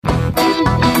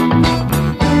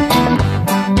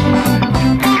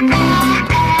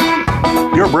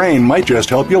brain might just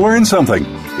help you learn something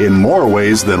in more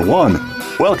ways than one.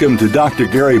 Welcome to Dr.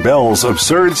 Gary Bell's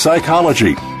Absurd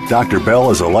Psychology. Dr.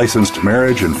 Bell is a licensed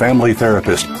marriage and family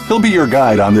therapist. He'll be your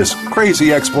guide on this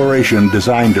crazy exploration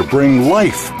designed to bring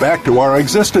life back to our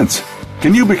existence.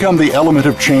 Can you become the element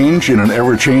of change in an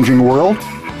ever-changing world?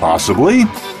 Possibly,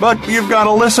 but you've got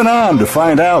to listen on to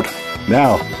find out.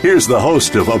 Now, here's the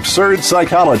host of Absurd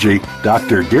Psychology,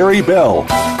 Dr. Gary Bell.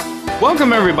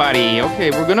 Welcome, everybody. Okay,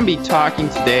 we're going to be talking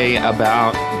today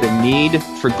about the need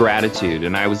for gratitude,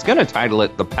 and I was going to title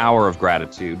it The Power of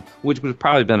Gratitude, which would have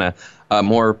probably been a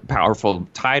more powerful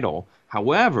title.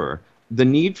 However, the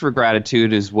need for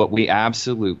gratitude is what we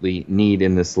absolutely need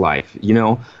in this life. You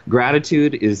know,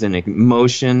 gratitude is an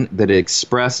emotion that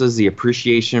expresses the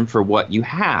appreciation for what you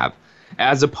have,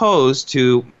 as opposed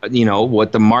to, you know,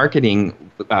 what the marketing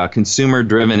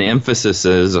consumer-driven emphasis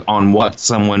is on what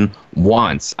someone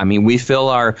wants. I mean, we fill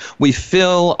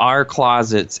our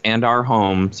closets and our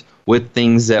homes with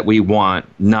things that we want,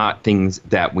 not things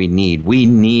that we need. We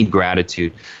need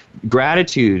gratitude.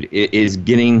 Gratitude is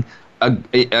getting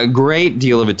a great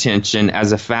deal of attention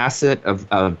as a facet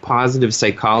of positive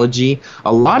psychology.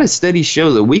 A lot of studies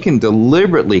show that we can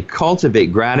deliberately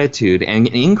cultivate gratitude and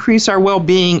increase our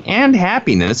well-being and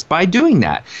happiness by doing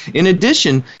that. In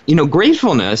addition, you know,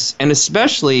 gratefulness, and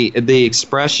especially the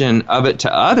expression of it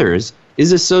to others,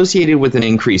 is associated with an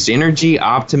increased energy,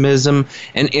 optimism,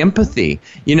 and empathy.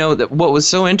 You know, what was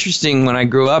so interesting when I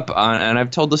grew up, and I've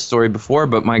told this story before,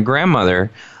 but my grandmother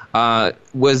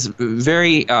was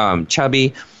very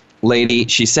chubby lady.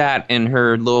 She sat in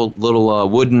her little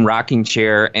wooden rocking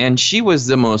chair, and she was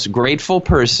the most grateful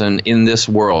person in this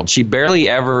world. She barely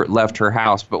ever left her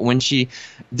house, but when she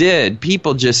did,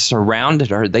 people just surrounded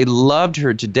her. They loved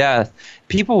her to death.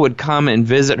 People would come and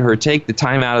visit her, take the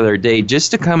time out of their day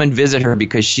just to come and visit her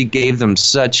because she gave them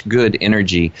such good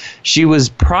energy. She was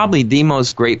probably the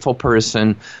most grateful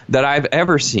person that I've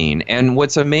ever seen. And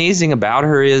what's amazing about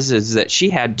her is that she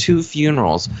had 2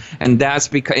 funerals. And that's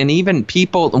because, and even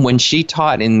people, when she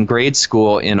taught in grade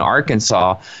school in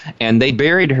Arkansas, and they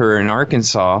buried her in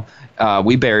Arkansas,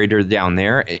 we buried her down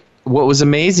there. What was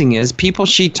amazing is people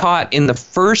she taught in the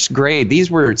first grade, these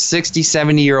were 60,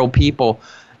 70-year-old people,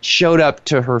 showed up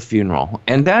to her funeral.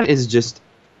 And that is just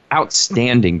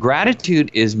outstanding.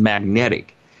 Gratitude is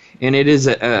magnetic. And it is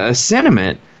a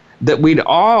sentiment that we'd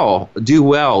all do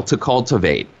well to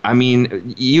cultivate. I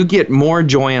mean, you get more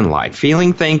joy in life.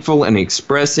 Feeling thankful and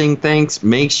expressing thanks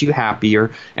makes you happier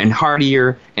and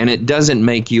heartier, and it doesn't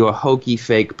make you a hokey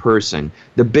fake person.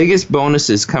 The biggest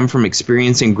bonuses come from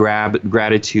experiencing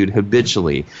gratitude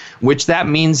habitually, which that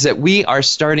means that we are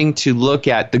starting to look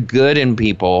at the good in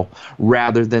people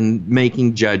rather than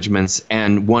making judgments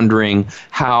and wondering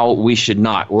how we should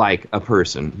not like a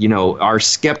person. You know, our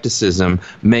skepticism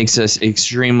makes us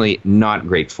extremely not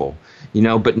grateful. You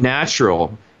know, but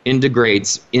natural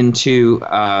integrates into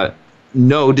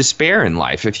no despair in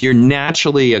life. If you're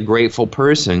naturally a grateful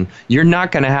person, you're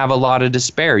not going to have a lot of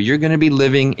despair. You're going to be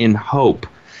living in hope.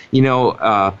 You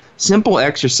know, simple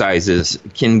exercises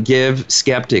can give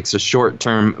skeptics a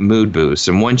short-term mood boost.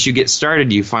 And once you get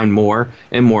started, you find more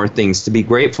and more things to be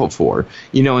grateful for.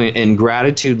 You know, in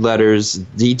gratitude letters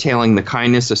detailing the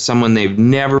kindness of someone they've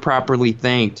never properly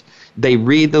thanked, they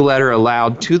read the letter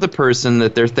aloud to the person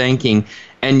that they're thanking,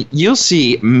 and you'll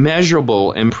see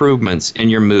measurable improvements in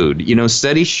your mood. You know,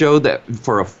 studies show that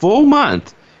for a full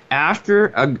month after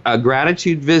a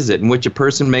gratitude visit in which a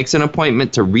person makes an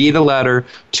appointment to read a letter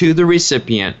to the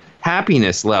recipient,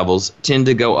 happiness levels tend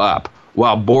to go up,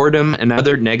 while boredom and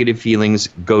other negative feelings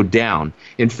go down.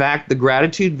 In fact, the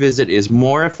gratitude visit is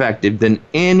more effective than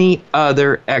any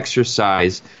other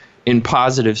exercise in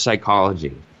positive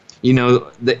psychology. You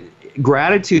know, the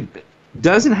gratitude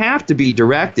doesn't have to be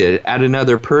directed at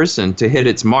another person to hit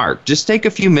its mark. Just take a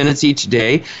few minutes each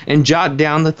day and jot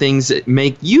down the things that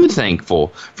make you thankful,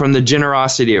 from the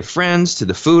generosity of friends to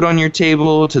the food on your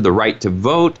table to the right to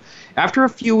vote. After a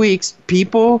few weeks,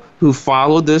 people who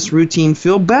follow this routine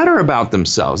feel better about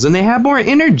themselves, and they have more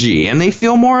energy, and they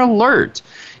feel more alert.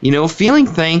 You know, feeling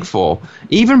thankful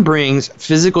even brings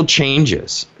physical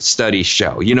changes, studies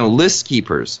show. You know, list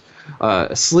keepers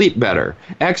sleep better,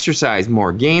 exercise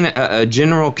more, gain a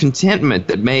general contentment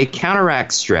that may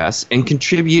counteract stress and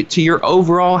contribute to your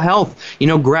overall health. You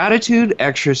know, gratitude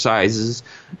exercises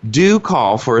do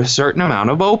call for a certain amount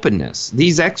of openness.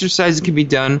 These exercises can be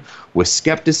done with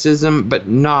skepticism, but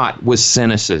not with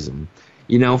cynicism.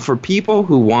 You know, for people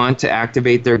who want to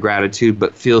activate their gratitude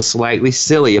but feel slightly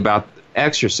silly about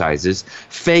exercises,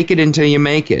 fake it until you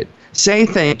make it. Say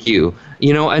thank you.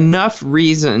 You know, enough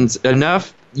reasons,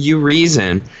 enough you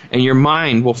reason, and your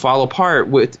mind will fall apart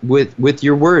with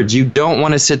your words. You don't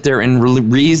want to sit there and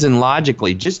reason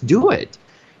logically. Just do it.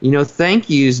 Thank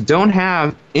yous don't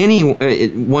have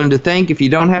anyone to thank. If you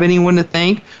don't have anyone to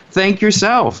thank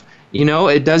yourself.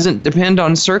 It doesn't depend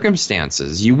on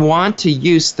circumstances. You want to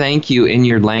use thank you in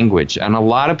your language, and a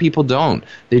lot of people don't.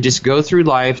 They just go through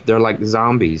life. They're like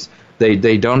zombies.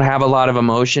 They don't have a lot of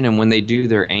emotion, and when they do,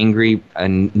 they're angry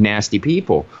and nasty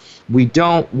people. We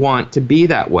don't want to be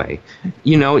that way.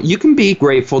 You can be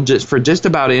grateful for just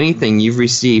about anything you've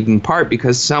received, in part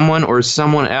because someone or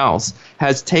someone else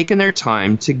has taken their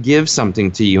time to give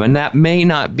something to you, and that may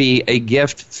not be a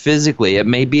gift physically. It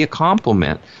may be a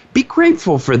compliment. Be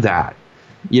grateful for that.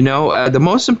 The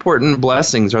most important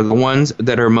blessings are the ones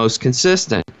that are most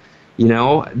consistent.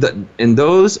 And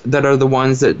those that are the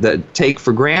ones that take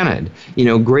for granted.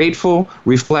 Grateful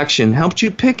reflection helps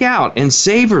you pick out and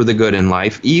savor the good in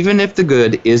life, even if the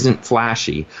good isn't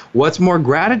flashy. What's more,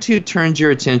 gratitude turns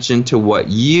your attention to what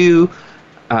you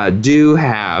do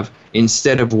have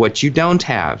instead of what you don't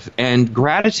have. And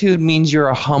gratitude means you're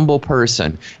a humble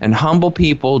person. And humble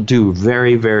people do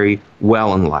very, very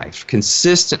well in life.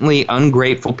 Consistently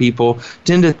ungrateful people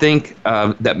tend to think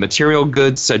that material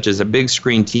goods such as a big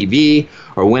screen TV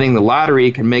or winning the lottery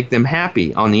can make them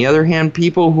happy. On the other hand,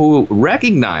 people who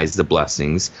recognize the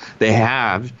blessings they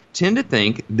have tend to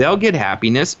think they'll get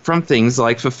happiness from things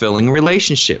like fulfilling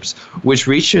relationships, which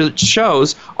research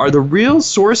shows are the real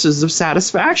sources of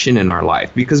satisfaction in our life,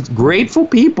 because grateful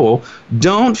people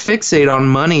don't fixate on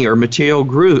money or material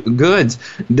goods.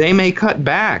 They may cut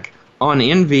back on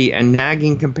envy and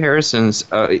nagging comparisons,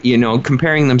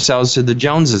 comparing themselves to the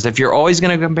Joneses. If you're always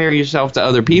going to compare yourself to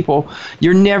other people,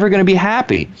 you're never going to be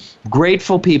happy.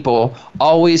 Grateful people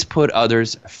always put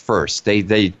others first.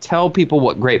 They tell people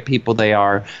what great people they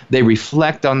are. They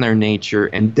reflect on their nature,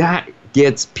 and that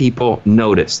gets people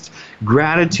noticed.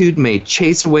 Gratitude may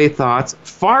chase away thoughts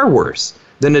far worse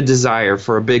than a desire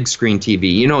for a big screen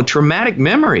TV. Traumatic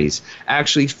memories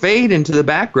actually fade into the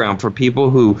background for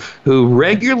people who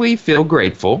regularly feel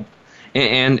grateful.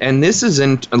 And this is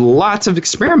in lots of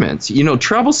experiments.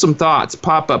 Troublesome thoughts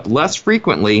pop up less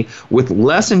frequently with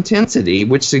less intensity,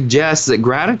 which suggests that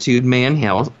gratitude may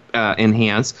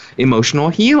enhance emotional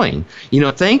healing.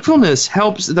 Thankfulness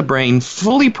helps the brain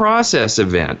fully process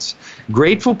events.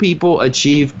 Grateful people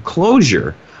achieve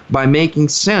closure by making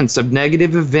sense of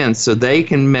negative events so they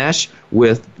can mesh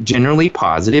with generally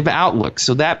positive outlooks.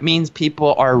 So that means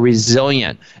people are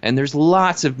resilient. And there's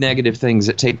lots of negative things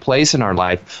that take place in our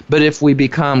life. But if we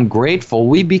become grateful,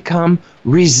 we become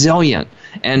resilient.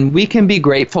 And we can be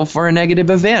grateful for a negative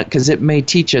event because it may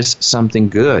teach us something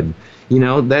good.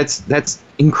 That's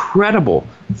incredible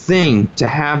thing to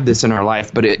have this in our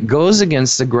life, but it goes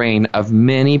against the grain of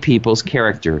many people's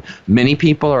character. Many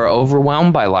people are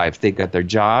overwhelmed by life. They've got their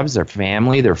jobs, their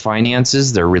family, their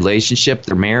finances, their relationship,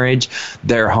 their marriage,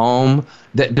 their home.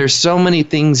 There's so many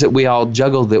things that we all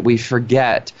juggle that we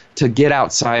forget to get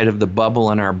outside of the bubble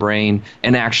in our brain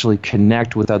and actually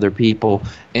connect with other people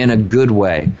in a good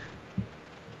way.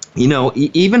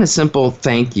 Even a simple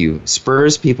thank you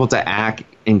spurs people to act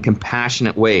in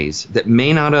compassionate ways that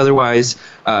may not otherwise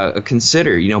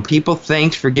consider. People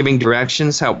thanked for giving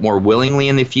directions help more willingly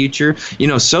in the future.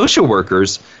 Social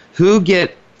workers who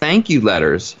get thank you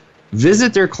letters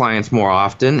visit their clients more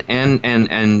often,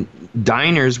 and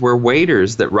diners where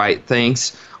waiters that write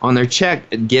thanks on their check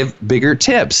give bigger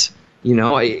tips.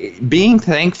 Being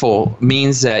thankful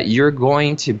means that you're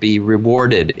going to be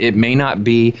rewarded. It may not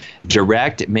be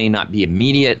direct, it may not be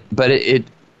immediate, but it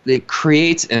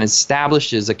creates and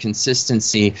establishes a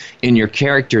consistency in your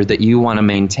character that you want to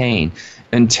maintain.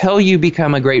 Until you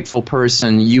become a grateful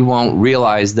person, you won't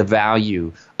realize the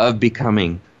value of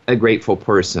becoming a grateful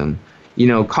person.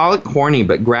 Call it corny,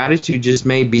 but gratitude just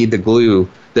may be the glue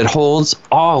that holds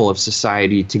all of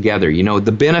society together.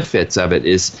 The benefits of it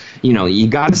is, you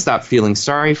got to stop feeling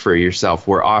sorry for yourself,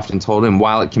 we're often told. And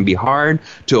while it can be hard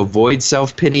to avoid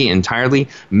self-pity entirely,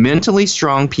 mentally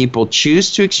strong people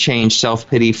choose to exchange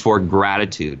self-pity for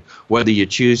gratitude. Whether you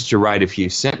choose to write a few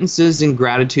sentences in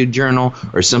gratitude journal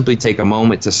or simply take a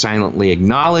moment to silently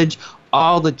acknowledge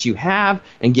all that you have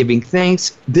and giving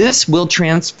thanks, this will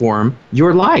transform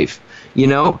your life.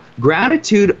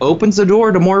 Gratitude opens the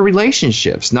door to more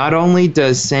relationships. Not only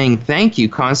does saying thank you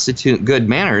constitute good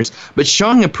manners, but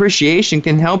showing appreciation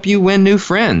can help you win new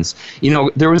friends.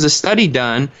 There was a study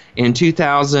done in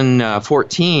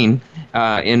 2014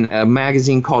 in a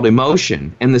magazine called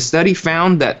Emotion, and the study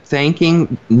found that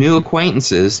thanking new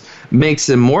acquaintances makes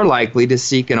them more likely to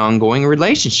seek an ongoing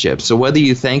relationship. So whether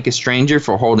you thank a stranger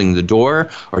for holding the door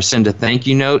or send a thank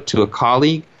you note to a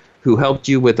colleague, who helped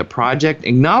you with a project.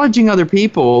 Acknowledging other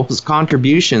people's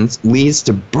contributions leads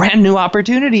to brand new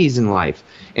opportunities in life.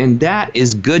 And that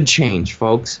is good change,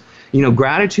 folks.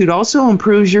 Gratitude also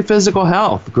improves your physical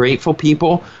health. Grateful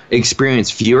people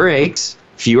experience fewer aches,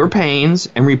 fewer pains,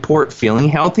 and report feeling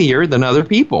healthier than other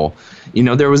people.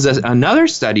 There was another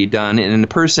study done in the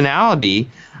personality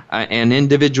and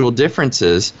individual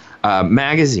differences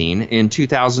magazine in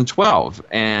 2012,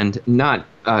 and not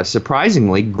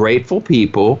surprisingly, grateful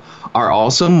people are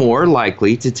also more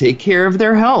likely to take care of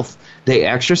their health. They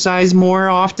exercise more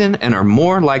often and are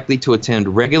more likely to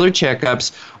attend regular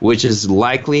checkups, which is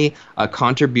likely a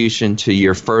contribution to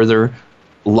your further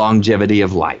longevity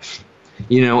of life.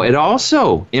 It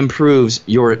also improves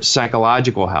your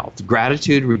psychological health.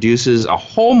 Gratitude reduces a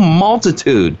whole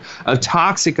multitude of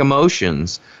toxic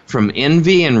emotions, from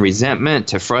envy and resentment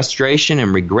to frustration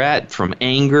and regret, from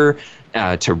anger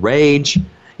to rage.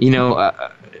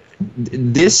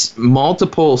 This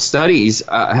multiple studies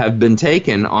have been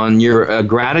taken on your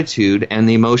gratitude and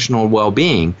the emotional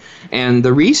well-being. And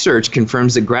the research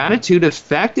confirms that gratitude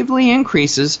effectively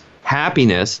increases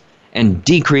happiness and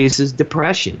decreases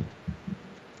depression.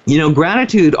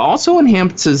 Gratitude also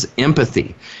enhances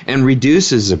empathy and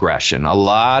reduces aggression. A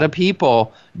lot of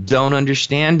people don't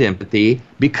understand empathy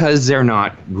because they're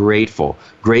not grateful.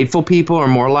 Grateful people are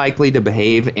more likely to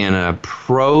behave in a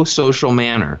pro-social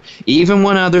manner, even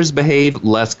when others behave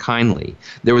less kindly.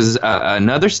 There was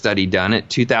another study done in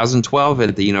 2012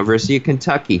 at the University of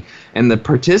Kentucky, and the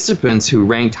participants who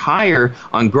ranked higher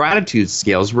on gratitude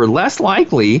scales were less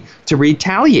likely to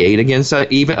retaliate against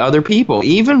even other people,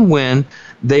 even when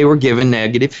they were given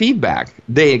negative feedback.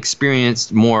 They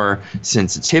experienced more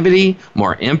sensitivity,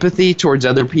 more empathy towards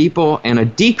other people, and a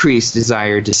decreased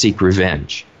desire to seek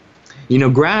revenge.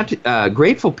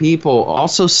 Grateful people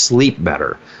also sleep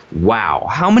better. Wow.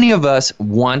 How many of us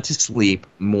want to sleep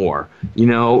more?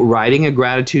 Writing a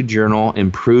gratitude journal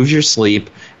improves your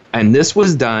sleep. And this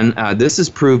was done, this is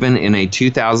proven in a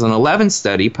 2011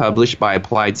 study published by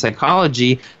Applied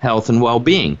Psychology, Health and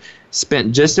Well-Being.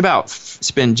 Spend just about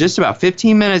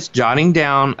 15 minutes jotting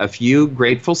down a few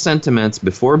grateful sentiments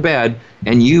before bed,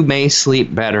 and you may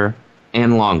sleep better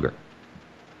and longer.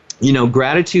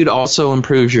 Gratitude also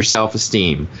improves your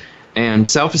self-esteem. And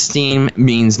self-esteem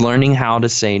means learning how to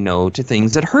say no to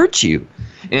things that hurt you.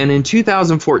 And in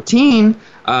 2014,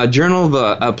 Journal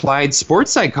of Applied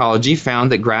Sports Psychology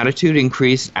found that gratitude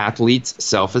increased athletes'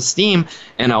 self-esteem,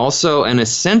 and also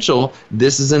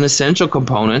this is an essential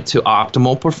component to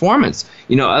optimal performance.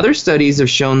 Other studies have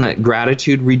shown that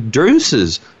gratitude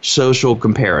reduces social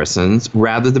comparisons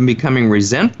rather than becoming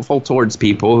resentful towards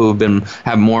people who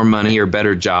have more money or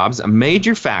better jobs. A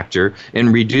major factor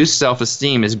in reduced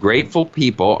self-esteem is grateful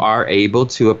people are able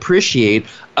to appreciate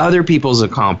other people's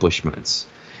accomplishments.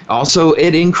 Also,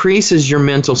 it increases your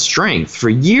mental strength. For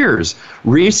years,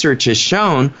 research has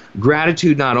shown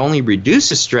gratitude not only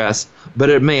reduces stress, but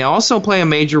it may also play a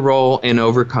major role in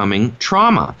overcoming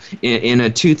trauma. In a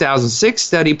 2006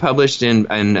 study published in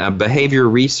Behavior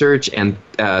Research and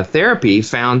Therapy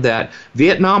found that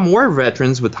Vietnam War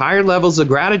veterans with higher levels of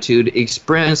gratitude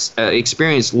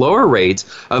experienced lower rates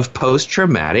of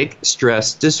post-traumatic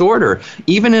stress disorder.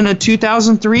 Even in a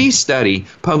 2003 study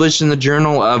published in the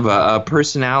Journal of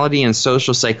Personality and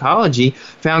Social Psychology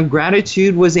found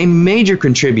gratitude was a major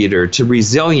contributor to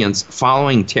resilience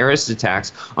following terrorist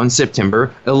attacks on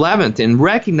September 11th. And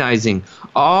recognizing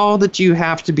all that you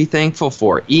have to be thankful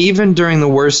for, even during the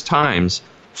worst times,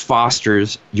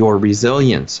 fosters your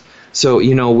resilience. So,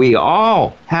 we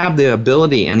all have the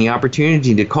ability and the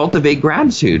opportunity to cultivate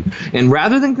gratitude. And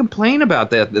rather than complain about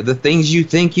the things you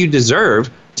think you deserve,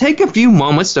 take a few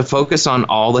moments to focus on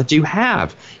all that you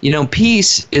have.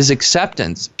 Peace is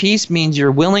acceptance. Peace means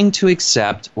you're willing to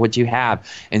accept what you have.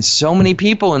 And so many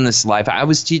people in this life, I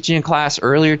was teaching a class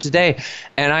earlier today,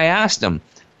 and I asked them,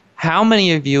 how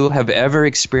many of you have ever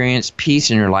experienced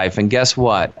peace in your life? And guess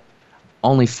what?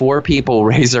 Only 4 people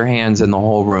raise their hands in the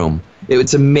whole room.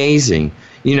 It's amazing.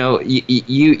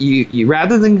 You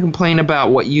rather than complain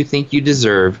about what you think you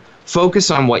deserve,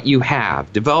 focus on what you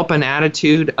have. Develop an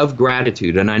attitude of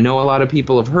gratitude. And I know a lot of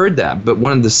people have heard that, but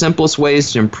one of the simplest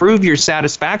ways to improve your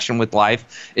satisfaction with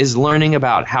life is learning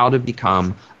about how to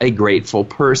become a grateful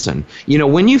person.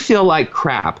 When you feel like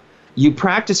crap, you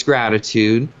practice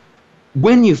gratitude.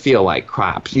 When you feel like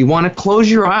crap, you want to close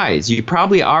your eyes. You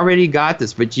probably already got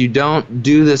this, but you don't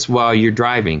do this while you're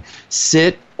driving.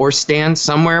 Sit or stand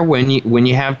somewhere when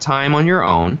you have time on your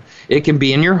own. It can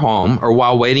be in your home or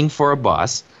while waiting for a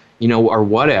bus, or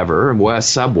whatever, a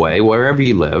subway, wherever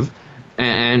you live.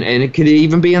 And it could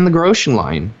even be in the grocery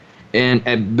line.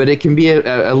 But it can be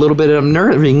a little bit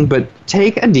unnerving. But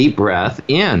take a deep breath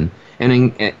in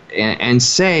and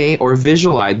say or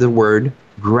visualize the word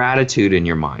gratitude in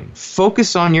your mind.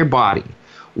 Focus on your body.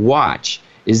 Watch.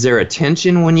 Is there a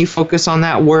tension when you focus on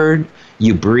that word?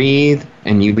 You breathe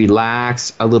and you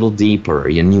relax a little deeper,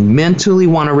 and you mentally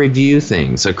want to review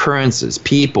things, occurrences,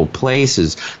 people,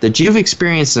 places that you've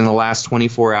experienced in the last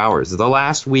 24 hours, the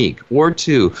last week or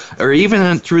two, or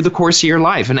even through the course of your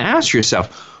life, and ask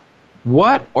yourself,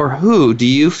 what or who do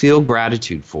you feel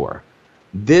gratitude for?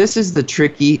 This is the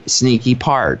tricky, sneaky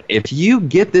part. If you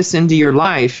get this into your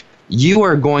life, you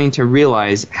are going to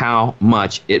realize how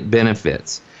much it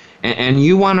benefits. And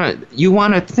you want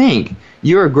to think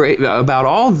you're great about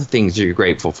all the things you're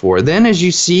grateful for. Then as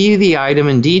you see the item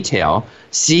in detail,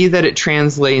 see that it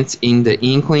translates into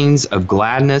inklings of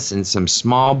gladness and some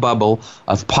small bubble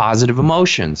of positive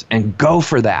emotions. And go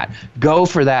for that. Go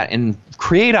for that and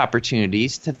create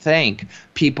opportunities to thank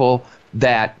people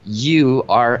that you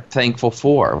are thankful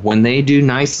for. When they do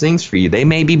nice things for you, they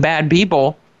may be bad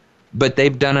people, but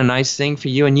they've done a nice thing for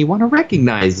you, and you want to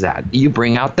recognize that. You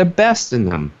bring out the best in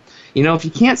them. You know, if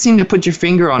you can't seem to put your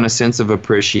finger on a sense of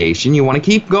appreciation, you want to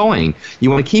keep going.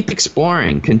 You want to keep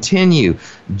exploring, continue,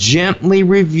 gently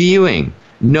reviewing.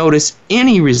 Notice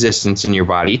any resistance in your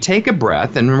body. Take a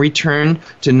breath and return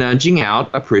to nudging out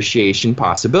appreciation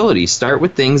possibilities. Start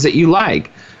with things that you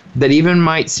like, that even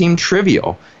might seem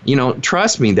trivial. You know,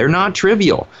 trust me, they're not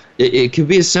trivial. It could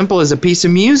be as simple as a piece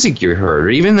of music you heard, or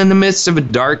even in the midst of a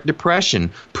dark depression.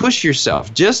 Push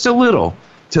yourself just a little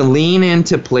to lean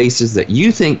into places that you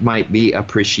think might be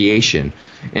appreciation.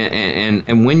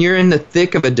 And when you're in the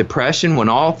thick of a depression, when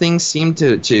all things seem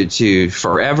to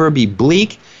forever be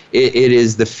bleak, it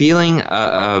is the feeling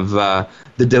of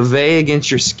the duvet against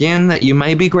your skin that you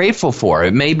may be grateful for.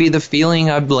 It may be the feeling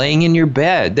of laying in your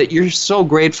bed that you're so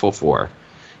grateful for.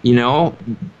 You know,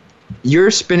 you're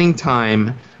spending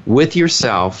time with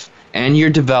yourself, and you're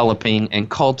developing and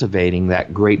cultivating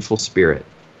that grateful spirit.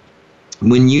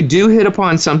 When you do hit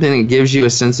upon something that gives you a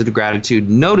sense of gratitude,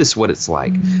 notice what it's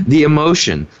like. The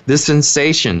emotion, the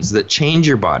sensations that change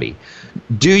your body.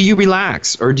 Do you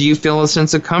relax, or do you feel a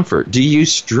sense of comfort? Do you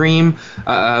stream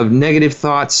of negative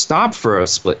thoughts stop for a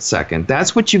split second?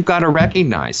 That's what you've got to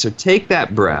recognize. So take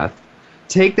that breath,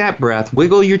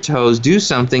 wiggle your toes, do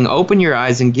something, open your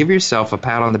eyes, and give yourself a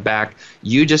pat on the back.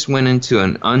 You just went into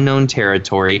an unknown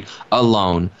territory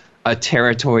alone. A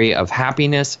territory of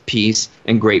happiness, peace,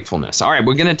 and gratefulness. All right,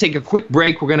 we're going to take a quick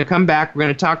break. We're going to come back. We're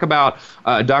going to talk about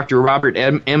Dr. Robert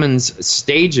Emmons'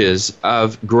 stages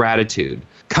of gratitude.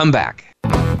 Come back.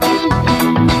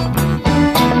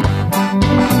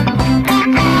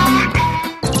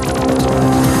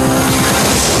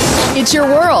 It's your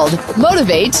world.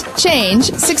 Motivate,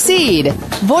 change, succeed.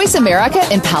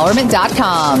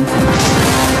 VoiceAmericaEmpowerment.com.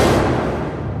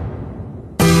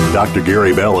 Dr.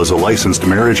 Gary Bell is a licensed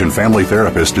marriage and family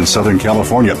therapist in Southern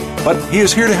California, but he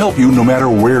is here to help you no matter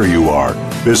where you are.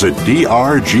 Visit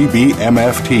drgbmft.com.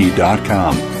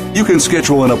 You can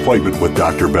schedule an appointment with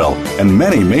Dr. Bell, and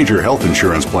many major health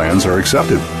insurance plans are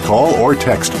accepted. Call or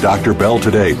text Dr. Bell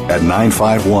today at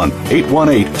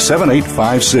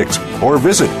 951-818-7856 or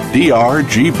visit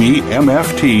drgbmft.com.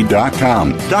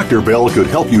 Dr. Bell could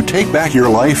help you take back your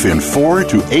life in 4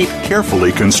 to 8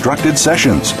 carefully constructed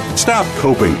sessions. Stop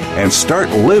coping and start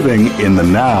living in the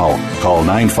now. Call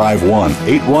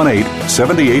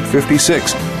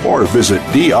 951-818-7856 or visit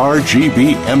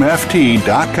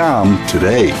drgbmft.com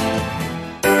today.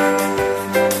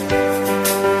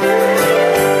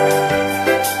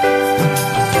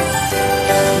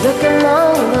 Look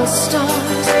among the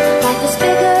stars, life is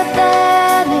bigger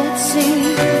than it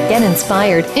seems. Get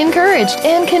inspired, encouraged,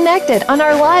 and connected on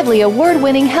our lively,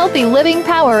 award-winning Healthy Living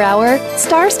Power Hour,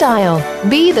 Star Style.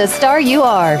 Be the star you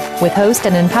are, with host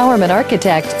and empowerment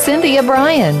architect Cynthia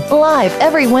Bryan. Live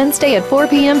every Wednesday at 4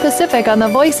 p.m. Pacific on the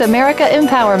Voice America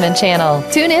Empowerment Channel.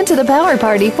 Tune in to the Power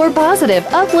Party for positive,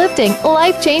 uplifting,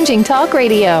 life-changing talk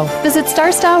radio. Visit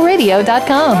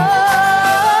starstyleradio.com.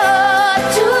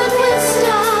 Do it with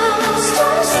style,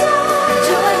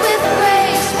 do it with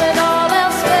grace. When all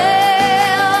else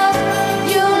fails,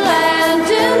 you land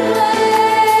in place.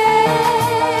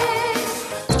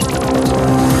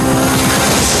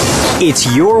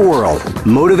 It's your world.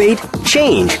 Motivate,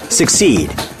 change, succeed.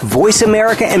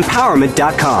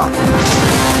 VoiceAmericaEmpowerment.com.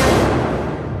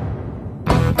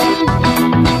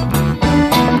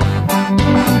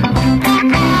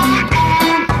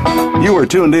 You are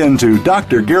tuned in to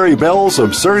Dr. Gary Bell's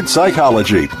Absurd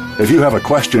Psychology. If you have a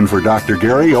question for Dr.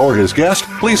 Gary or his guest,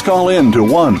 please call in to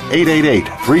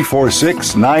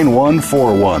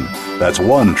 1-888-346-9141. That's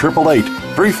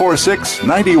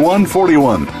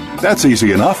 1-888-346-9141. That's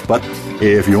easy enough, but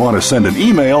if you want to send an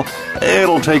email,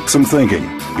 it'll take some thinking.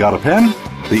 Got a pen?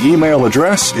 The email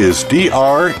address is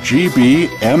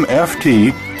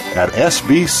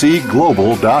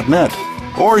drgbmft@sbcglobal.net.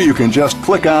 Or you can just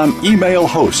click on Email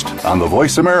Host on the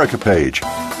Voice America page.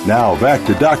 Now back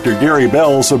to Dr. Gary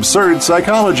Bell's Absurd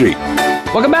Psychology.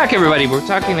 Welcome back, everybody. We're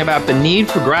talking about the need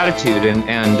for gratitude,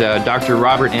 and Dr.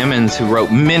 Robert Emmons, who wrote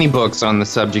many books on the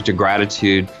subject of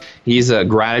gratitude, he's a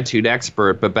gratitude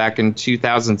expert, but back in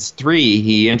 2003,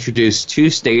 he introduced 2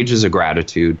 stages of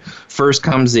gratitude. First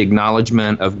comes the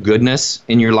acknowledgement of goodness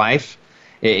in your life.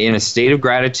 In a state of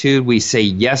gratitude, we say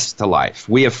yes to life.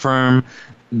 We affirm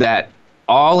that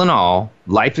all in all,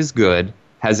 life is good,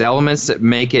 has elements that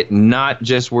make it not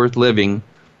just worth living,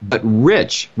 but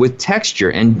rich with texture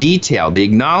and detail. The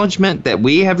acknowledgement that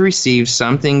we have received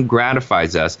something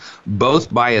gratifies us,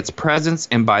 both by its presence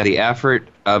and by the effort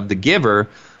of the giver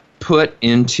put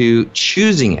into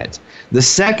choosing it. The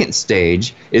second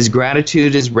stage is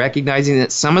gratitude is recognizing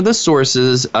that some of the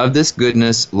sources of this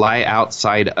goodness lie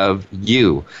outside of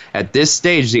you. At this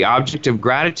stage, the object of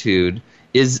gratitude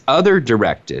is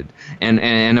other-directed,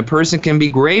 and a person can be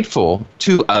grateful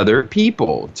to other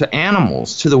people, to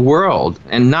animals, to the world,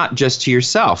 and not just to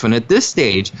yourself. And at this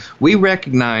stage, we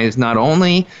recognize not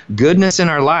only goodness in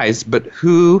our lives, but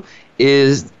who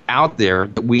is out there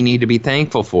that we need to be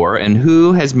thankful for, and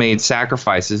who has made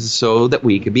sacrifices so that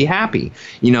we could be happy.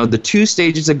 You know, the 2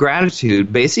 stages of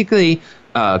gratitude basically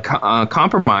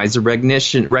compromise the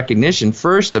recognition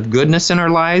first of goodness in our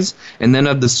lives, and then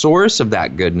of the source of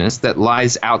that goodness that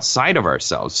lies outside of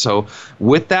ourselves. So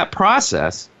with that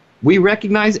process, we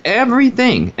recognize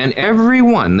everything and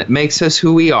everyone that makes us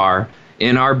who we are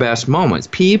in our best moments.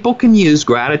 People can use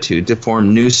gratitude to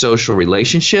form new social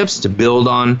relationships, to build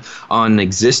on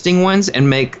existing ones and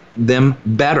make them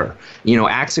better. You know,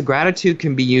 acts of gratitude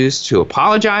can be used to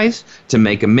apologize, to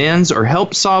make amends, or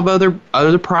help solve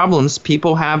other problems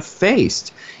people have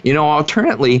faced. You know,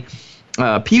 alternately,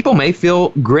 people may feel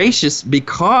gracious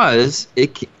because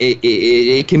it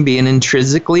can be an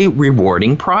intrinsically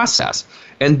rewarding process,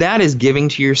 and that is giving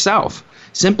to yourself.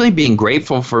 Simply being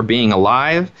grateful for being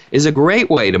alive is a great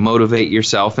way to motivate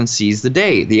yourself and seize the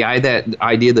day. The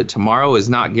idea that tomorrow is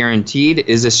not guaranteed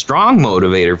is a strong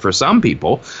motivator for some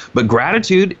people, but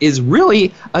gratitude is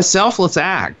really a selfless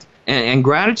act. And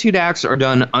gratitude acts are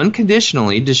done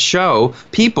unconditionally to show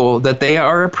people that they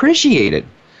are appreciated.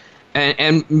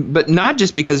 But not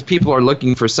just because people are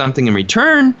looking for something in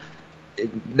return.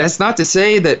 That's not to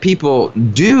say that people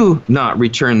do not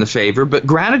return the favor, but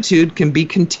gratitude can be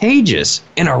contagious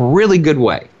in a really good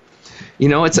way. You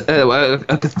know, it's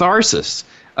a catharsis,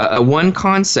 one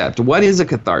concept. What is a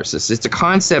catharsis? It's a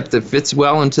concept that fits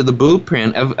well into the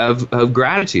blueprint of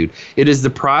gratitude. It is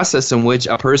the process in which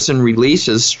a person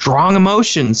releases strong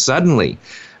emotions suddenly.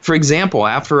 For example,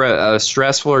 after a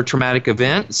stressful or traumatic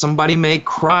event, somebody may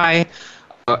cry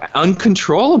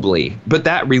uncontrollably, but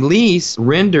that release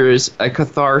renders a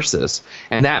catharsis,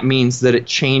 and that means that it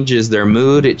changes their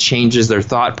mood, it changes their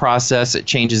thought process, it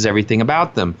changes everything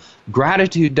about them.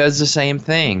 Gratitude does the same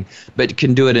thing, but it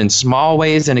can do it in small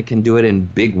ways and it can do it in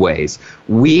big ways.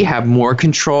 We have more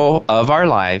control of our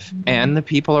life and the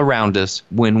people around us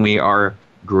when we are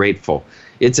grateful.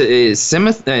 In a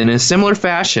similar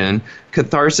fashion,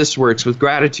 catharsis works with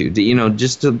gratitude. You know,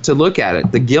 just to look at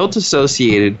it, the guilt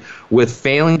associated with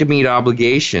failing to meet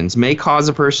obligations may cause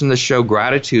a person to show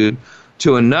gratitude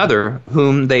to another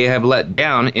whom they have let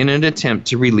down in an attempt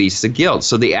to release the guilt.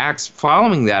 So the acts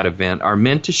following that event are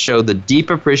meant to show the deep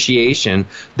appreciation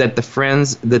that the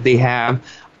friends that they have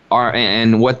are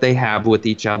and what they have with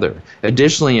each other.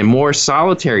 Additionally, in a more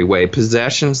solitary way,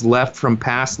 possessions left from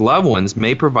past loved ones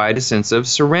may provide a sense of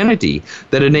serenity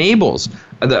that enables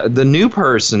the new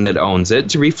person that owns it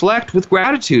to reflect with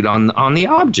gratitude on the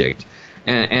object.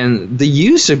 And the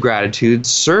use of gratitude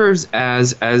serves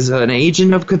as an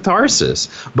agent of catharsis.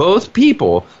 Both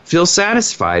people feel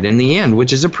satisfied in the end,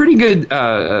 which is a pretty good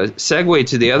segue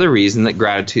to the other reason that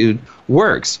gratitude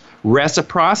works: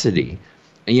 reciprocity.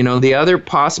 You know, the other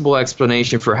possible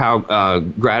explanation for how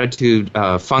gratitude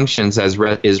functions is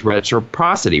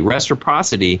reciprocity.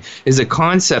 Reciprocity is a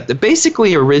concept that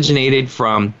basically originated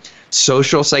from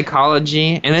social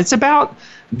psychology, and it's about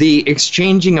the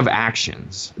exchanging of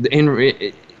actions.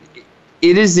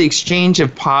 it is the exchange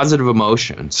of positive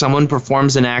emotion. Someone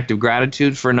performs an act of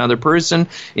gratitude for another person.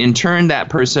 In turn, that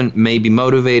person may be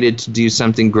motivated to do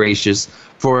something gracious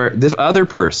for the other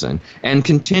person and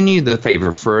continue the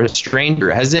favor for a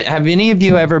stranger. Have any of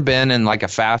you ever been in like a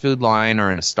fast food line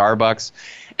or in a Starbucks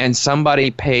and somebody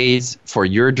pays for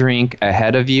your drink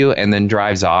ahead of you and then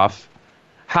drives off?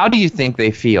 How do you think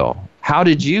they feel? How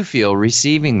did you feel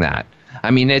receiving that? I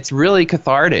mean, it's really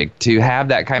cathartic to have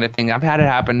that kind of thing. I've had it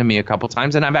happen to me a couple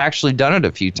times, and I've actually done it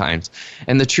a few times.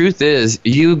 And the truth is,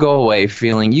 you go away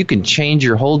feeling you can change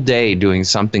your whole day doing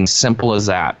something simple as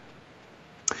that.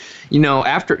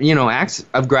 Acts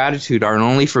of gratitude aren't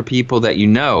only for people that you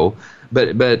know,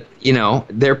 but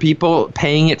they're people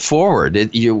paying it forward.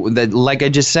 Like I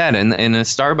just said, in a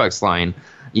Starbucks line,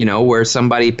 where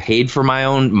somebody paid for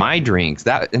my drinks,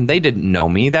 and they didn't know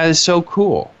me. That is so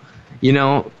cool.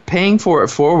 Paying for it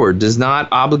forward does not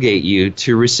obligate you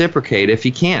to reciprocate if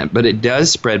you can't, but it does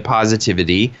spread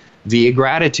positivity via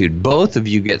gratitude. Both of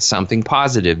you get something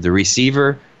positive, the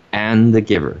receiver and the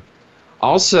giver.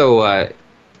 Also,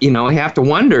 you have to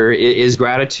wonder, is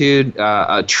gratitude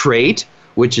a trait,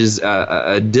 which is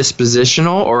a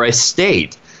dispositional, or a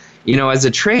state? As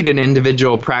a trait, an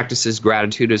individual practices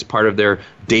gratitude as part of their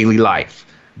daily life.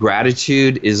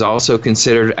 Gratitude is also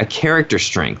considered a character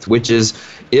strength, which is,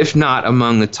 if not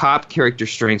among the top character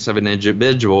strengths of an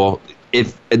individual,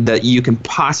 that you can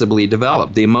possibly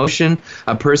develop. The emotion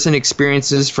a person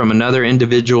experiences from another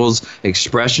individual's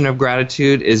expression of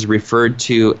gratitude is referred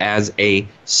to as a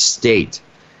state.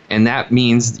 And that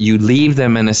means you leave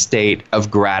them in a state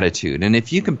of gratitude. And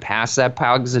if you can pass that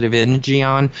positive energy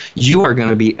on, you are going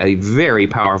to be a very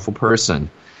powerful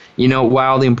person.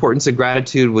 While the importance of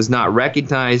gratitude was not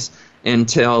recognized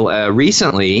until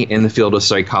recently in the field of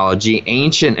psychology,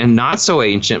 ancient and not so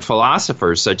ancient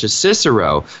philosophers such as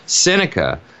Cicero,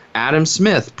 Seneca, Adam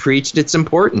Smith preached its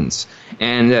importance.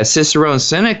 And Cicero and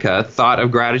Seneca thought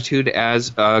of gratitude as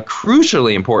a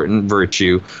crucially important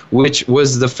virtue, which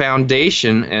was the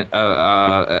foundation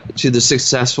to the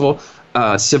successful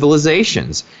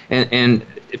civilizations. And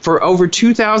for over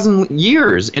 2,000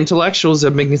 years, intellectuals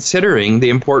have been considering the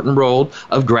important role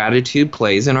of gratitude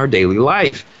plays in our daily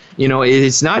life.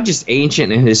 It's not just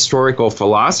ancient and historical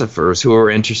philosophers who are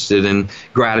interested in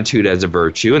gratitude as a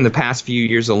virtue. In the past few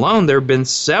years alone, there have been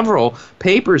several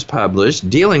papers published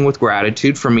dealing with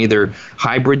gratitude from either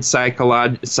hybrid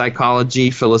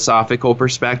psychology, philosophical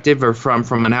perspective, or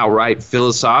from an outright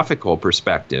philosophical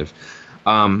perspective.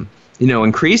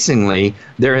 Increasingly,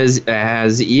 there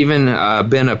has even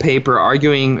been a paper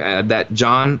arguing that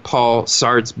John Paul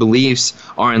Sartre's beliefs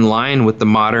are in line with the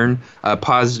modern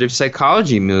positive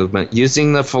psychology movement,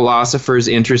 using the philosopher's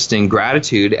interest in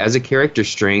gratitude as a character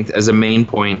strength as a main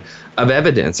point of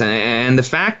evidence. And the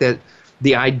fact that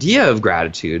the idea of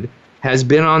gratitude has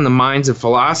been on the minds of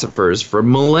philosophers for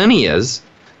millennia,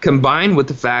 combined with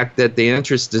the fact that the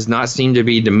interest does not seem to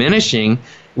be diminishing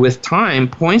with time,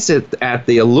 points at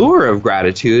the allure of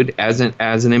gratitude as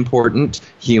an important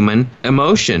human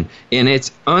emotion. And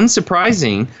it's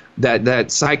unsurprising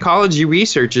that psychology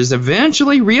researchers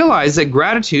eventually realized that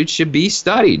gratitude should be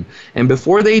studied. And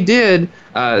before they did,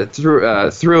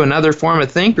 through another form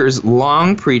of thinkers,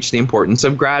 long preached the importance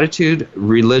of gratitude.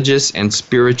 Religious and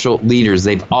spiritual leaders,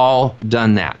 they've all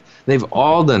done that. They've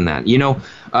all done that.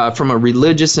 From a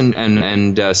religious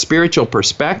and spiritual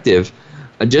perspective,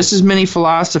 just as many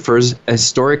philosophers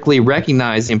historically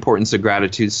recognize the importance of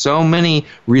gratitude, so many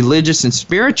religious and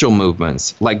spiritual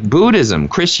movements like Buddhism,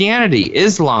 Christianity,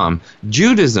 Islam,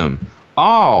 Judaism,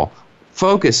 all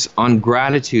focus on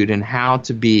gratitude and how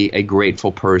to be a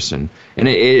grateful person. And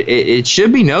it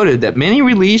should be noted that many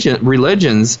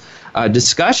religions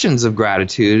discussions of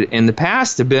gratitude in the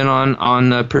past have been on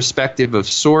the perspective of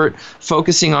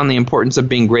focusing on the importance of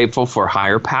being grateful for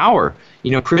higher power.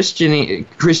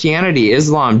 Christianity,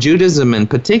 Islam, Judaism in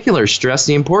particular stress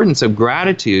the importance of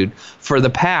gratitude for the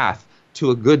path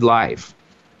to a good life.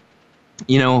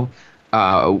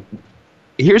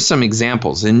 Here's some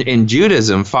examples. In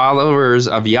Judaism, followers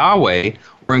of Yahweh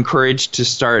were encouraged to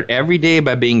start every day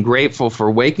by being grateful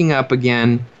for waking up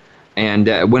again.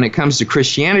 And when it comes to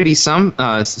Christianity, some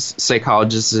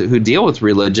psychologists who deal with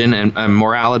religion and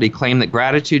morality claim that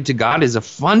gratitude to God is a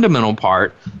fundamental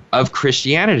part of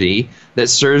Christianity that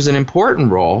serves an important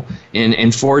role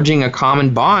in forging a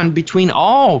common bond between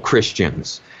all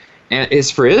Christians. And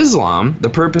as for Islam, the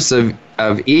purpose of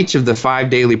each of the 5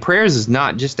 daily prayers is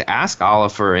not just to ask Allah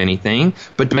for anything,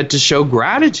 but to show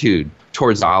gratitude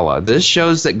towards Allah. This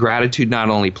shows that gratitude not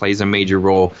only plays a major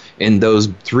role in those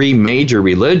 3 major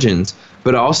religions,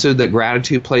 but also that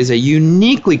gratitude plays a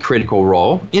uniquely critical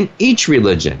role in each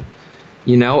religion.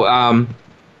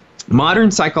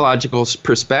 Modern psychological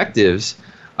perspectives,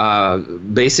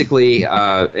 basically,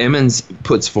 Emmons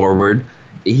puts forward.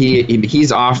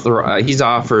 He's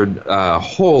offered a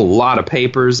whole lot of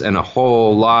papers and a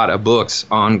whole lot of books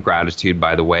on gratitude.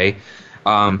 By the way,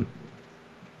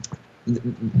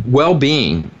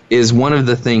 well-being is one of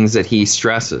the things that he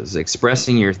stresses.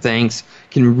 Expressing your thanks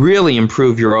can really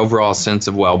improve your overall sense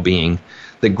of well-being.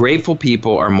 The grateful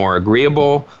people are more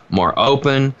agreeable, more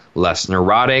open, less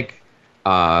neurotic.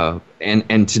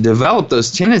 And to develop those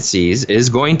tendencies is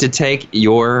going to take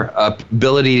your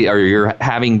ability or your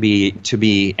to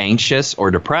be anxious or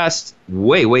depressed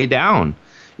way, way down.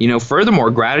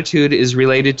 Furthermore, gratitude is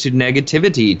related to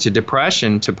negativity, to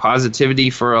depression, to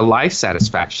positivity for a life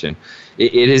satisfaction.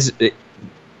 It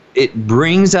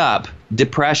brings up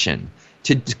depression.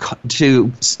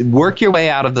 To work your way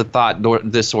out of the thought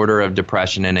disorder of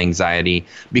depression and anxiety,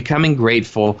 becoming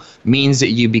grateful means that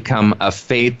you become a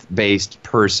faith-based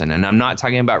person. And I'm not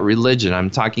talking about religion.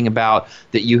 I'm talking about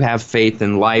that you have faith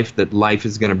in life, that life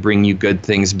is going to bring you good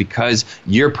things because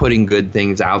you're putting good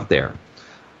things out there.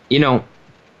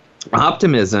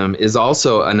 Optimism is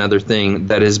also another thing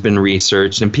that has been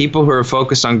researched, and people who are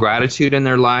focused on gratitude in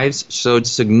their lives showed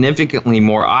significantly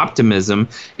more optimism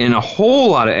in a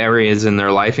whole lot of areas in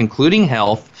their life, including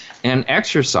health and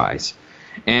exercise.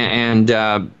 And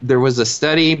there was a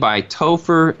study by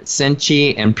Topher,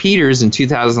 Senchi, and Peters in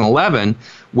 2011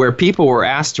 where people were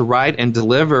asked to write and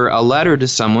deliver a letter to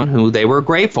someone who they were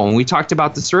grateful. And we talked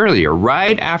about this earlier.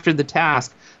 Right after the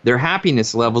task, their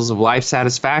happiness levels of life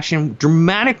satisfaction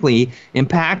dramatically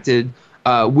impacted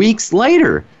weeks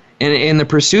later. In the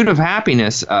pursuit of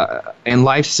happiness and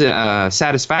life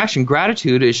satisfaction,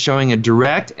 gratitude is showing a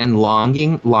direct and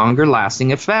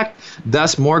longer-lasting effect.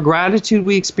 Thus, more gratitude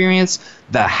we experience,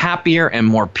 the happier and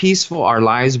more peaceful our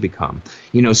lives become.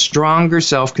 Stronger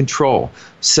self-control.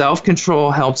 Self-control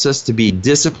helps us to be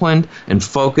disciplined and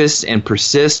focused and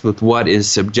persist with what is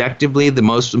subjectively the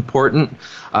most important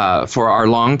for our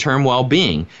long-term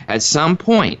well-being. At some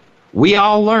point, we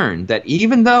all learn that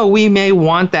even though we may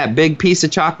want that big piece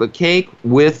of chocolate cake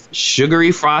with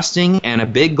sugary frosting and a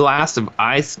big glass of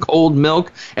ice cold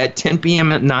milk at 10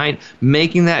 p.m. at night,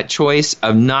 making that choice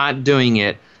of not doing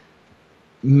it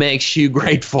makes you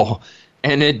grateful.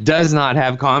 And it does not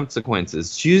have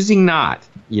consequences. Choosing not,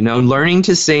 learning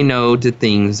to say no to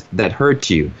things that hurt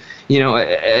you.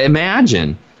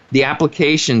 Imagine the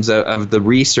applications of the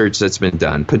research that's been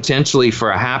done, potentially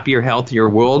for a happier, healthier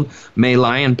world, may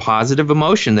lie in positive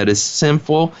emotion that is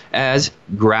simple as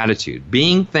gratitude.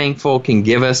 Being thankful can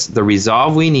give us the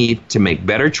resolve we need to make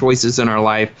better choices in our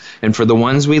life and for the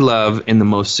ones we love in the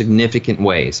most significant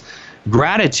ways.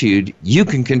 Gratitude you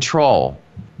can control.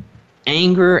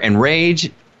 Anger and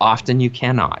rage, often you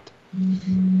cannot.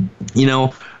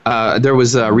 There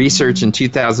was research in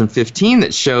 2015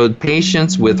 that showed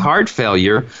patients with heart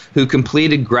failure who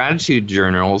completed gratitude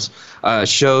journals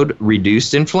showed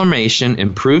reduced inflammation,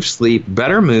 improved sleep,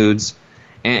 better moods,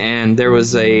 and there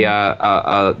was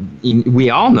we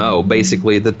all know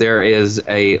basically that there is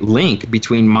a link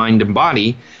between mind and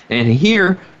body, and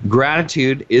here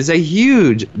gratitude is a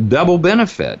huge double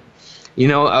benefit.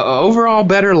 Overall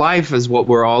better life is what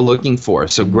we're all looking for.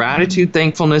 So gratitude,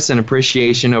 thankfulness, and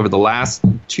appreciation over the last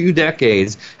 2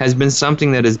 decades has been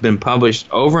something that has been published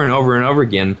over and over and over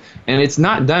again. And it's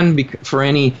not done for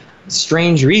any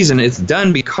strange reason. It's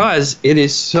done because it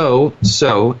is so,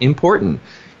 so important.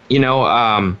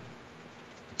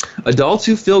 Adults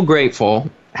who feel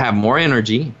grateful have more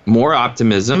energy, more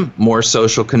optimism, more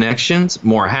social connections,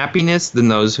 more happiness than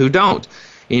those who don't.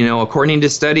 According to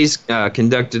studies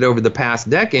conducted over the past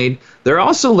decade, they're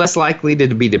also less likely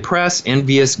to be depressed,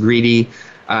 envious, greedy,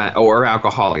 or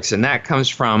alcoholics. And that comes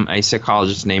from a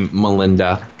psychologist named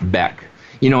Melinda Beck.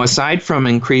 Aside from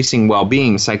increasing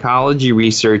well-being, psychology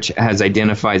research has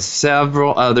identified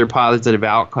several other positive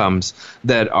outcomes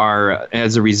that are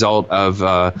as a result of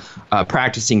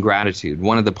practicing gratitude.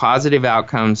 One of the positive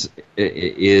outcomes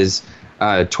is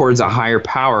towards a higher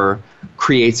power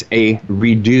creates a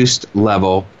reduced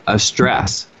level of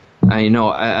stress.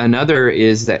 Another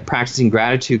is that practicing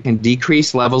gratitude can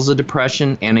decrease levels of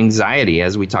depression and anxiety,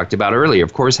 as we talked about earlier.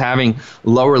 Of course, having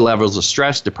lower levels of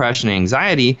stress, depression, and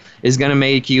anxiety is going to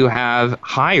make you have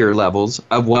higher levels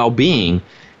of well-being.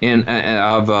 And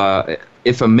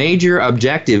if a major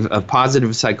objective of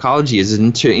positive psychology is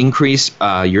to increase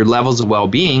your levels of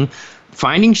well-being,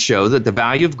 findings show that the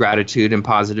value of gratitude in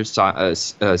positive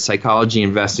psychology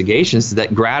investigations,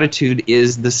 that gratitude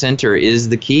is the center, is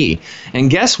the key. And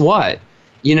guess what?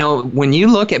 When you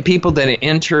look at people that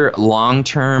enter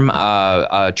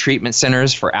long-term treatment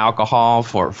centers for alcohol,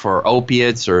 for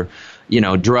opiates, or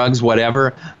drugs,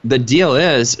 whatever. The deal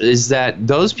is that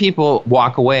those people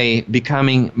walk away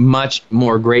becoming much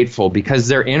more grateful because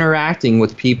they're interacting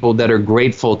with people that are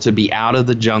grateful to be out of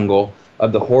the jungle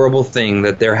of the horrible thing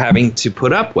that they're having to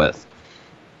put up with.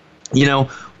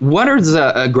 What are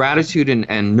the gratitude and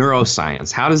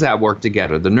neuroscience? How does that work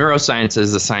together? The neuroscience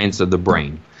is the science of the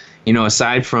brain.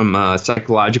 Aside from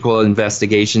psychological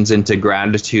investigations into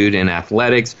gratitude in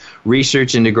athletics,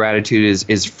 research into gratitude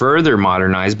is further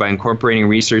modernized by incorporating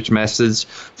research methods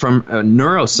from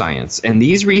neuroscience. And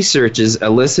these researches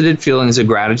elicited feelings of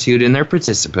gratitude in their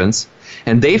participants,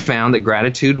 and they found that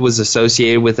gratitude was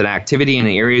associated with an activity in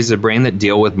the areas of the brain that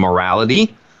deal with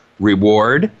morality,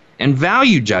 reward, and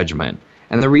value judgment.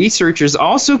 And the researchers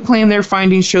also claim their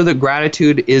findings show that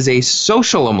gratitude is a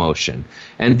social emotion.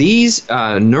 And these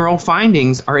neural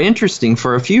findings are interesting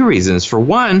for a few reasons. For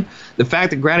one, the fact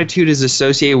that gratitude is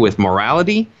associated with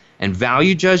morality and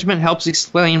value judgment helps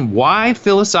explain why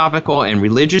philosophical and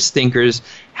religious thinkers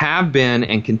have been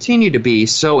and continue to be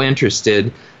so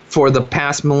interested for the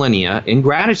past millennia in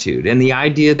gratitude. And the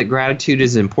idea that gratitude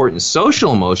is an important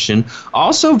social emotion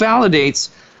also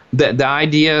validates the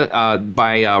idea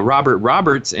by Robert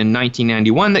Roberts in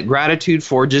 1991 that gratitude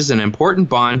forges an important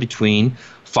bond between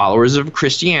followers of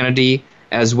Christianity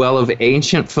as well as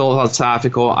ancient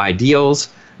philosophical ideals,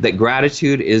 that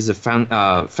gratitude is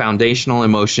a foundational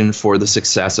emotion for the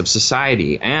success of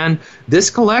society. And this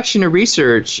collection of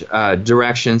research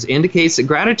directions indicates that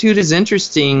gratitude is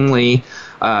interestingly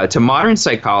to modern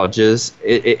psychologists,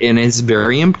 and it's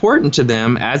very important to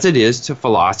them as it is to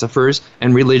philosophers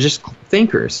and religious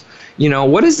thinkers.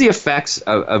 What is the effects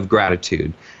of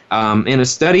gratitude? In a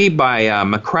study by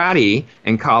McCratty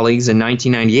and colleagues in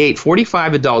 1998,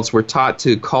 45 adults were taught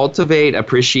to cultivate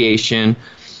appreciation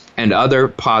and other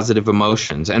positive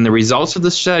emotions. And the results of the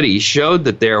study showed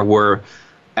that there were,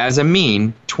 as a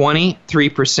mean,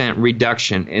 23%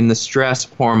 reduction in the stress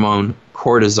hormone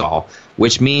cortisol,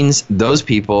 which means those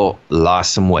people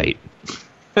lost some weight.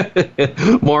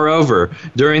 Moreover,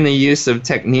 during the use of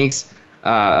techniques,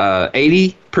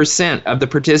 80% of the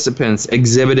participants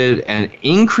exhibited an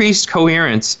increased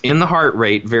coherence in the heart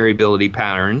rate variability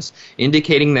patterns,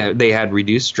 indicating that they had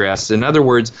reduced stress. In other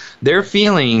words, their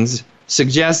feelings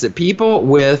suggest that people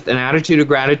with an attitude of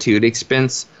gratitude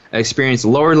experience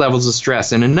lower levels of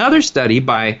stress. In another study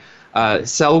by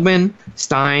Seligman,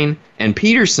 Stein, and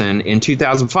Peterson in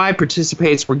 2005,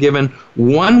 participants were given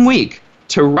 1 week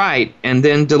to write and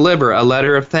then deliver a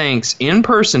letter of thanks in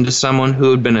person to someone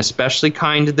who had been especially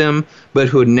kind to them, but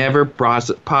who had never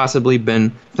possibly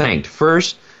been thanked.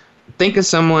 First, think of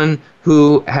someone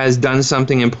who has done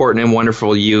something important and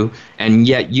wonderful to you, and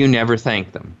yet you never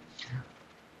thank them.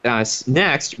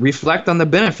 Next, reflect on the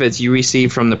benefits you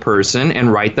receive from the person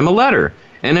and write them a letter,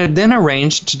 and then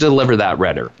arrange to deliver that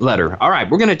letter. All right,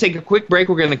 we're going to take a quick break.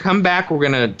 We're going to come back. We're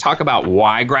going to talk about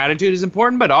why gratitude is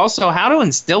important, but also how to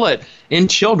instill it in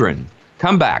children.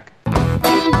 Come back.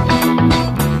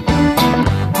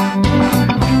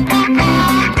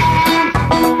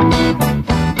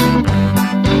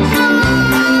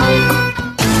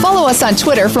 Follow us on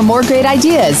Twitter for more great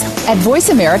ideas at Voice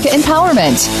America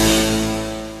Empowerment.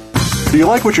 Do you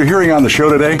like what you're hearing on the show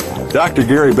today? Dr.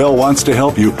 Gary Bell wants to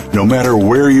help you no matter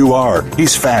where you are.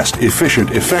 He's fast,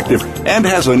 efficient, effective, and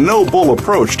has a no-bull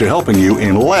approach to helping you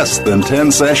in less than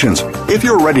 10 sessions. If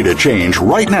you're ready to change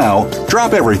right now,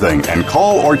 drop everything and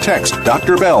call or text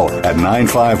Dr. Bell at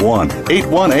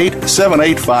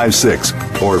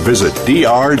 951-818-7856 or visit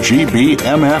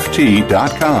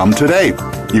drgbmft.com today.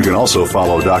 You can also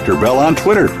follow Dr. Bell on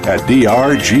Twitter at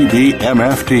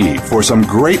drgbmft for some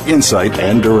great insight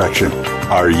and direction.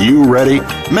 Are you ready?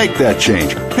 Make that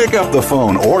change. Pick up the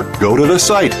phone or go to the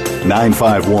site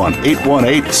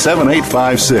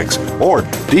 951-818-7856 or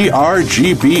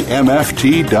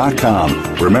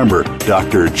drgbmft.com. Remember,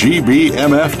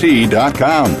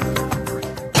 drgbmft.com.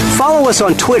 Follow us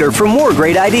on Twitter for more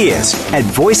great ideas at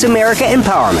Voice America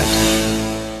Empowerment.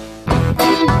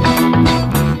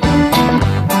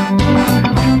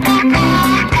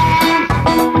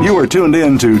 You are tuned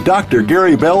in to Dr.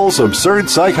 Gary Bell's Absurd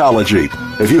Psychology.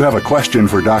 If you have a question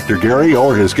for Dr. Gary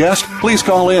or his guest, please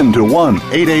call in to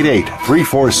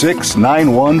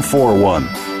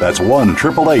 1-888-346-9141. That's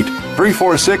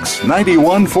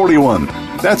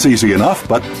 1-888-346-9141. That's easy enough,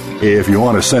 but if you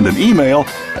want to send an email,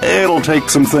 it'll take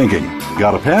some thinking.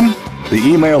 Got a pen? The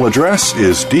email address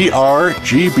is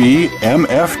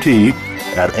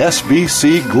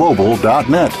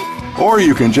drgbmft@sbcglobal.net. Or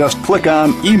you can just click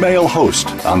on Email Host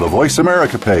on the Voice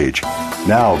America page.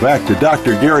 Now back to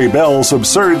Dr. Gary Bell's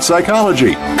Absurd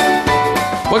Psychology.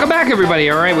 Welcome back, everybody.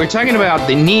 All right, we're talking about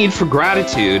the need for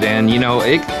gratitude, and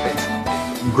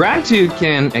gratitude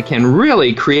can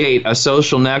really create a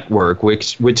social network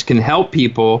which can help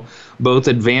people both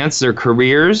advance their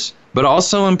careers but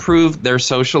also improve their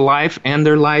social life and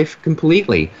their life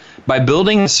completely. By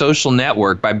building a social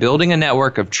network, by building a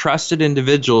network of trusted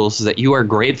individuals that you are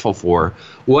grateful for,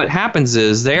 what happens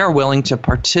is they are willing to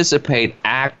participate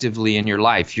actively in your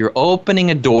life. You're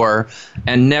opening a door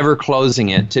and never closing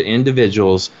it to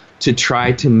individuals to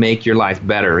try to make your life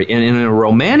better. And in a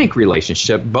romantic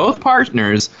relationship, both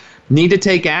partners need to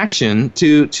take action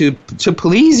to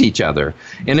please each other.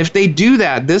 And if they do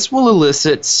that, this will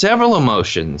elicit several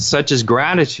emotions, such as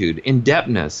gratitude,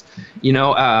 indebtedness.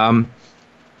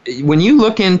 When you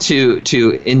look into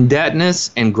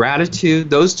indebtedness and gratitude,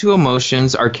 those two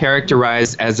emotions are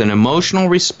characterized as an emotional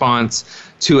response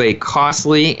to a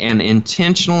costly and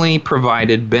intentionally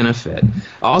provided benefit.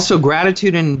 Also,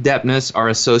 gratitude and indebtedness are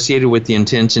associated with the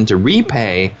intention to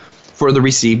repay for the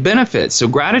received benefits. So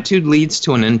gratitude leads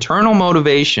to an internal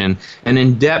motivation, and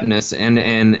indebtedness and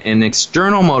an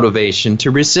external motivation to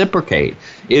reciprocate.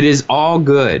 It is all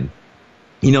good.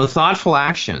 Thoughtful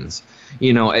actions.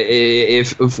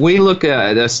 If we look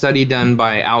at a study done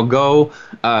by Al Gore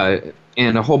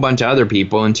and a whole bunch of other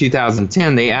people in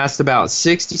 2010, they asked about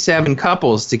 67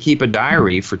 couples to keep a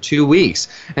diary for 2 weeks,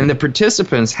 and the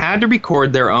participants had to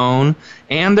record their own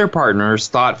and their partner's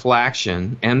thoughtful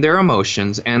action and their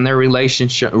emotions and their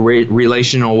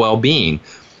relational well-being.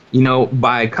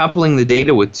 By coupling the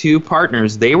data with two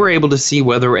partners, they were able to see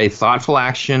whether a thoughtful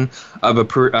action of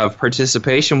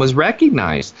participation was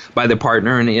recognized by the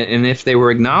partner and if they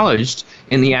were acknowledged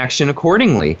in the action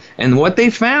accordingly. And what they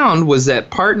found was that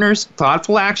partners'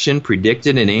 thoughtful action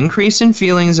predicted an increase in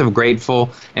feelings of grateful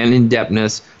and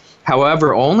indebtedness.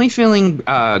 However, only feeling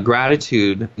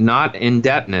gratitude, not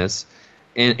indebtedness,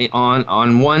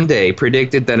 on one day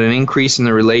predicted that an increase in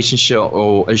the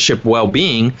relationship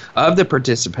well-being of the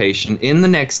participation in the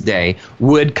next day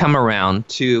would come around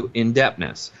to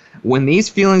indebtedness. When these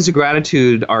feelings of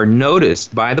gratitude are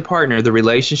noticed by the partner, the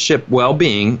relationship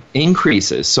well-being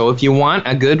increases. So if you want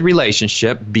a good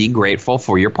relationship, be grateful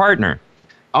for your partner.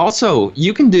 Also,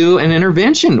 you can do an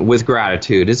intervention with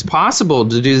gratitude. It's possible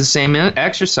to do the same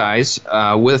exercise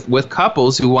with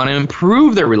couples who want to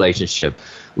improve their relationship.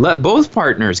 Let both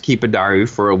partners keep a diary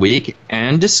for a week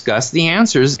and discuss the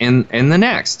answers in the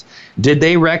next. Did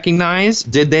they recognize,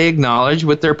 did they acknowledge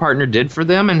what their partner did for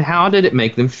them, and how did it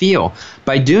make them feel?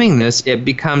 By doing this, it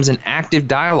becomes an active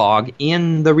dialogue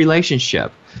in the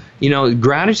relationship.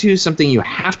 Gratitude is something you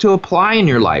have to apply in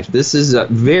your life. This is a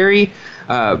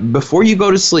before you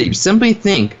go to sleep, simply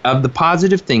think of the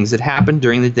positive things that happened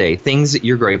during the day, things that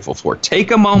you're grateful for.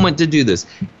 Take a moment to do this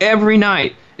every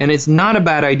night. And it's not a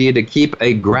bad idea to keep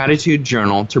a gratitude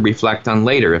journal to reflect on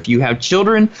later. If you have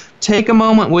children, take a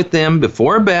moment with them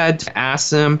before bed to ask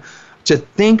them to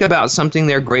think about something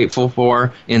they're grateful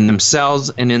for in themselves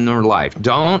and in their life.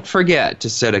 Don't forget to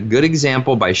set a good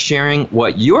example by sharing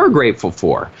what you're grateful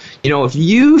for. If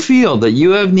you feel that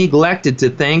you have neglected to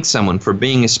thank someone for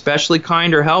being especially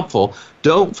kind or helpful,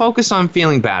 don't focus on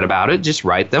feeling bad about it. Just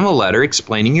write them a letter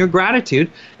explaining your gratitude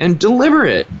and deliver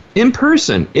it in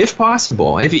person, if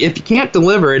possible. If you can't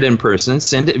deliver it in person,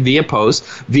 send it via post,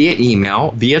 via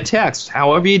email, via text.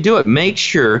 However you do it, make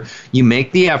sure you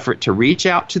make the effort to reach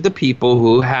out to the people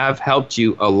who have helped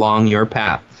you along your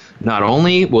path. Not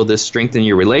only will this strengthen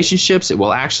your relationships, it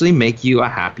will actually make you a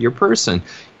happier person.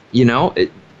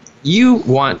 You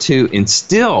want to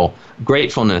instill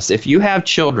gratefulness. If you have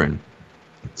children,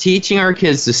 teaching our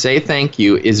kids to say thank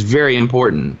you is very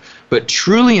important, but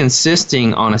truly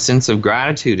insisting on a sense of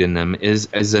gratitude in them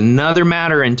is another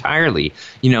matter entirely.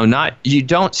 You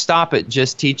don't stop at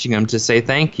just teaching them to say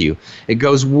thank you. It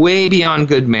goes way beyond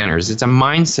good manners. It's a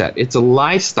mindset. It's a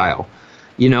lifestyle.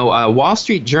 Wall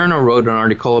Street Journal wrote an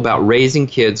article about raising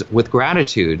kids with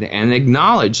gratitude and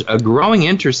acknowledged a growing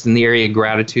interest in the area of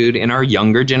gratitude in our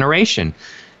younger generation.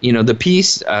 The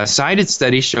piece cited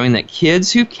studies showing that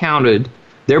kids who counted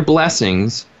their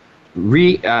blessings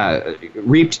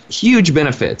reaped huge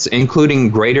benefits, including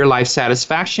greater life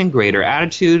satisfaction, greater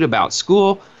attitude about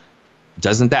school.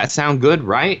 Doesn't that sound good,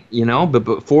 right? But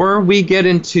before we get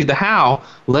into the how,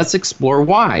 let's explore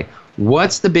why.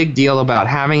 What's the big deal about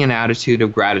having an attitude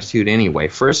of gratitude anyway?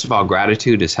 First of all,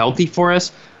 gratitude is healthy for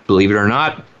us. Believe it or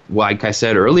not, like I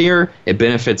said earlier, it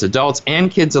benefits adults and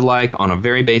kids alike on a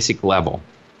very basic level.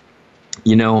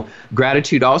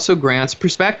 Gratitude also grants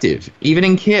perspective, even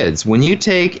in kids. When you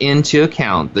take into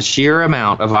account the sheer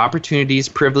amount of opportunities,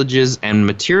 privileges, and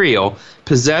material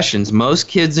possessions most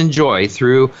kids enjoy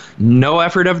through no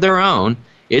effort of their own,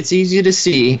 it's easy to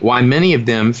see why many of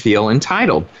them feel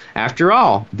entitled. After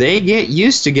all, they get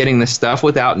used to getting the stuff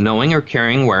without knowing or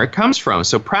caring where it comes from.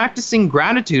 So practicing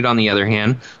gratitude, on the other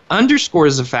hand,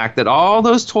 underscores the fact that all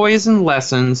those toys and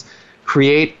lessons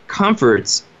create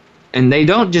comforts, and they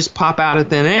don't just pop out of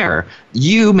thin air.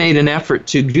 You made an effort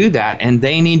to do that, and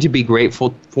they need to be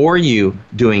grateful for you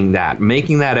doing that,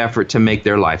 making that effort to make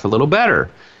their life a little better.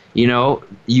 You know,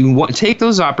 you take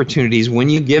those opportunities when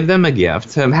you give them a gift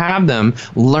to have them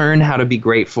learn how to be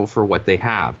grateful for what they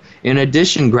have. In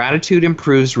addition, gratitude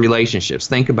improves relationships.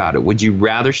 Think about it. Would you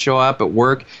rather show up at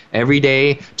work every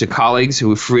day to colleagues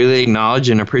who freely acknowledge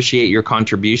and appreciate your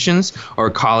contributions, or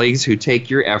colleagues who take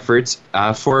your efforts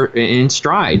in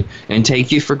stride and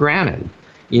take you for granted?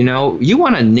 You know, you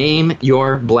want to name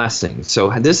your blessings.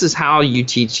 So this is how you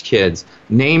teach kids.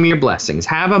 Name your blessings.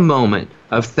 Have a moment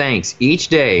of thanks each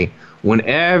day when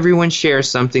everyone shares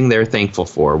something they're thankful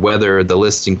for, whether the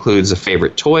list includes a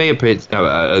favorite toy,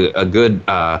 a good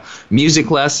music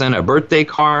lesson, a birthday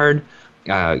card,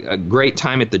 a great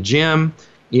time at the gym.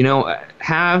 You know,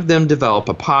 have them develop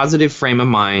a positive frame of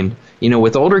mind. You know,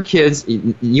 with older kids,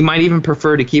 you might even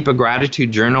prefer to keep a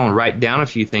gratitude journal and write down a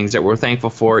few things that we're thankful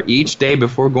for each day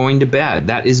before going to bed.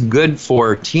 That is good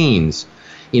for teens.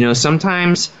 You know,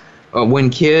 sometimes when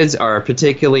kids are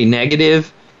particularly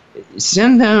negative,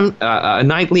 send them a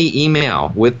nightly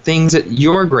email with things that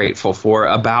you're grateful for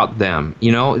about them.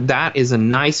 You know, that is a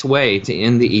nice way to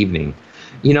end the evening.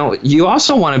 You know, you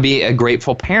also want to be a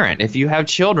grateful parent. If you have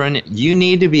children, you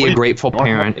need to be a grateful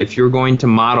parent if you're going to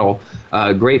model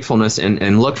gratefulness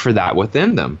and look for that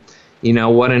within them. You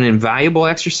know, what an invaluable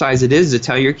exercise it is to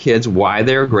tell your kids why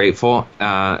they're grateful,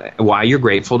 why you're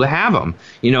grateful to have them.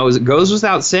 You know, it goes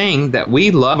without saying that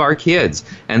we love our kids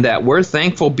and that we're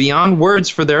thankful beyond words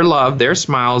for their love, their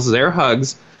smiles, their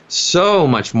hugs, so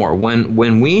much more.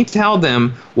 When we tell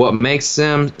them what makes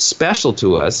them special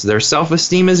to us, their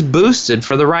self-esteem is boosted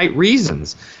for the right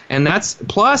reasons. And that's,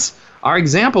 plus, our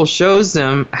example shows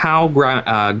them how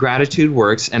gratitude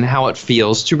works and how it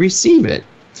feels to receive it.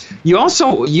 You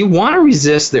want to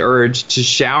resist the urge to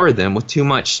shower them with too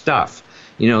much stuff.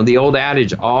 You know, the old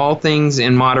adage, all things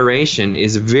in moderation,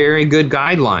 is a very good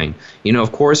guideline. You know,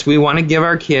 of course, we want to give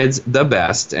our kids the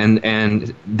best,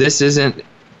 and this isn't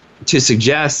to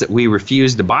suggest that we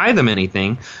refuse to buy them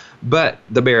anything, but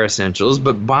the bare essentials.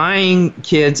 But buying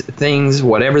kids things,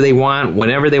 whatever they want,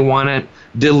 whenever they want it,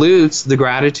 dilutes the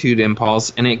gratitude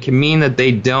impulse, and it can mean that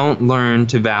they don't learn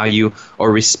to value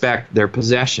or respect their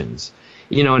possessions.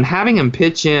 You know, and having them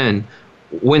pitch in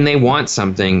when they want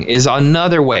something is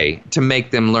another way to make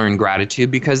them learn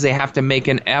gratitude, because they have to make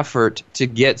an effort to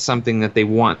get something that they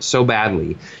want so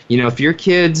badly. You know, if your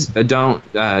kids don't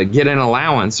get an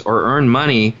allowance or earn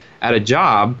money at a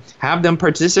job, have them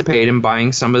participate in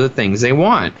buying some of the things they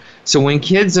want. So when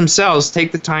kids themselves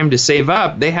take the time to save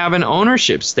up, they have an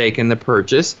ownership stake in the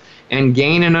purchase and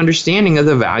gain an understanding of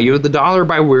the value of the dollar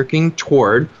by working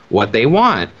toward what they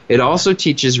want. It also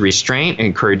teaches restraint and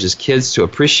encourages kids to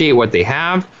appreciate what they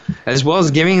have, as well as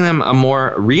giving them a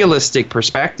more realistic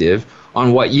perspective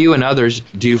on what you and others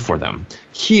do for them.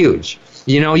 Huge.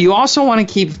 You know, you also want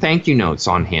to keep thank you notes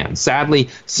on hand. Sadly,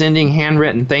 sending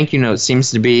handwritten thank you notes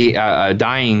seems to be a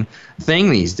dying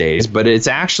thing these days, but it's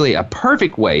actually a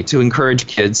perfect way to encourage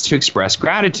kids to express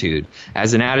gratitude.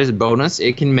 As an added bonus,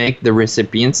 it can make the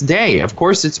recipient's day. Of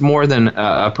course, it's more than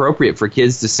appropriate for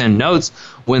kids to send notes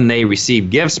when they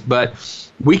receive gifts, but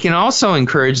we can also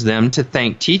encourage them to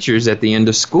thank teachers at the end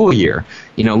of school year.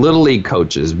 You know, Little League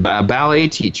coaches, ballet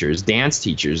teachers, dance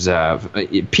teachers,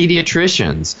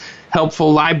 pediatricians,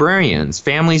 helpful librarians,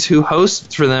 families who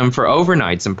host for them for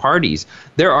overnights and parties.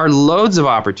 There are loads of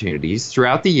opportunities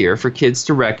throughout the year for kids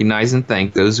to recognize and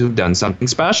thank those who've done something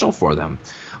special for them.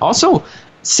 Also,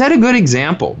 set a good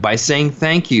example by saying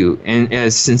thank you and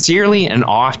as sincerely and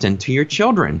often to your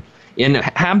children. And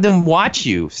have them watch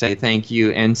you say thank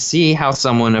you and see how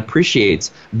someone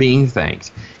appreciates being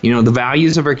thanked. You know, the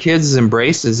values of our kids is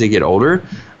embraced as they get older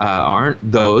aren't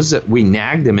those that we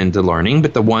nag them into learning,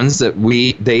 but the ones that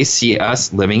they see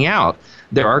us living out.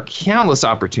 There are countless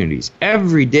opportunities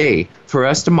every day for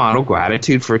us to model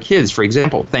gratitude for kids. For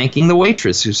example, thanking the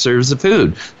waitress who serves the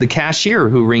food, the cashier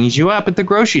who rings you up at the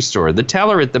grocery store, the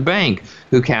teller at the bank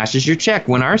who cashes your check.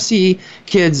 When our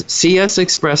kids see us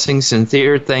expressing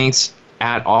sincere thanks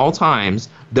at all times,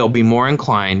 they'll be more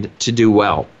inclined to do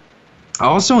well. I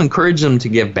also encourage them to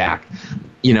give back.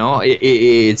 You know,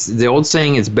 it's the old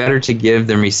saying, it's better to give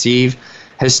than receive,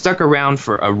 has stuck around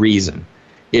for a reason.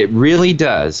 It really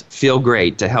does feel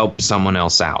great to help someone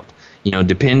else out. You know,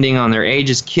 depending on their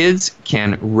ages, kids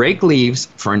can rake leaves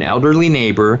for an elderly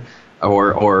neighbor,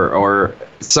 or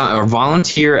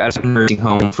volunteer at a nursing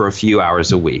home for a few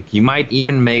hours a week. You might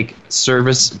even make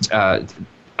service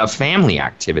a family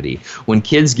activity. When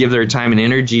kids give their time and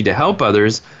energy to help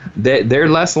others, they're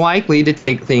less likely to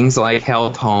take things like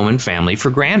health, home, and family for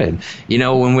granted. You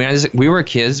know, when we were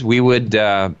kids, we would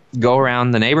go around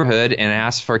the neighborhood and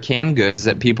ask for canned goods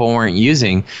that people weren't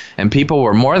using, and people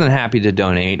were more than happy to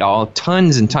donate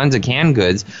tons and tons of canned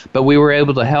goods, but we were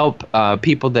able to help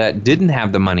people that didn't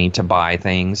have the money to buy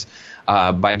things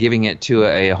by giving it to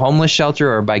a homeless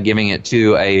shelter or by giving it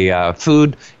to a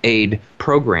food aid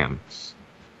program.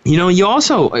 You know, you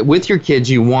also, with your kids,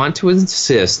 you want to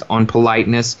insist on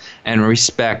politeness and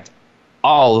respect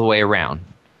all the way around.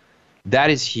 That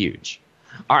is huge.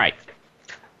 All right.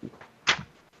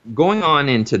 Going on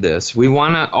into this, we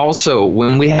want to also,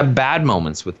 when we have bad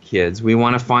moments with kids, we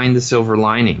want to find the silver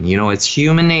lining. You know, it's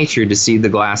human nature to see the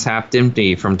glass half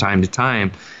empty from time to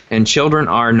time, and children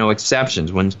are no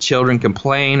exceptions. When children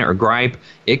complain or gripe,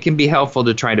 it can be helpful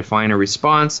to try to find a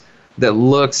response that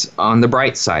looks on the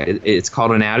bright side. It's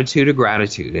called an attitude of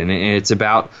gratitude, and it's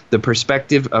about the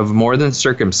perspective of more than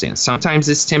circumstance. Sometimes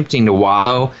it's tempting to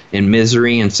wallow in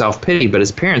misery and self-pity, but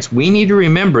as parents, we need to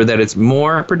remember that it's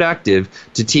more productive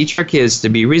to teach our kids to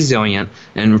be resilient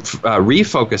and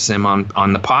refocus them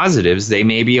on the positives they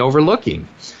may be overlooking.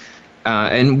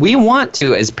 And we want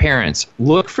to, as parents,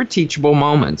 look for teachable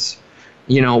moments.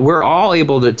 You know, we're all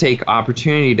able to take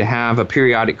opportunity to have a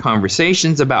periodic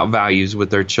conversations about values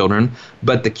with our children,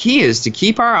 but the key is to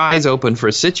keep our eyes open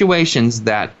for situations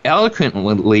that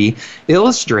eloquently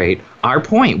illustrate our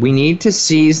point. We need to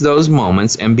seize those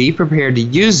moments and be prepared to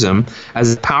use them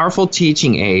as a powerful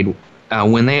teaching aid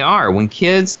when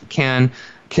kids can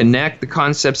connect the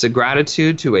concepts of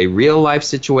gratitude to a real-life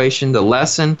situation. The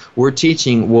lesson we're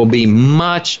teaching will be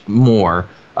much more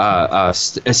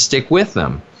stick with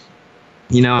them.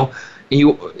 You know,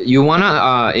 you want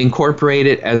to incorporate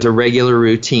it as a regular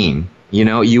routine. You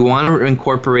know, you want to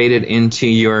incorporate it into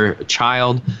your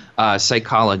child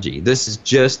psychology. This is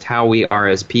just how we are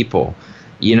as people.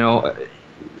 You know,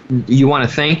 you want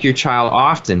to thank your child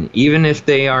often, even if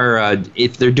they are,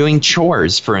 if they're doing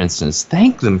chores, for instance.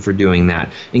 Thank them for doing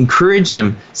that. Encourage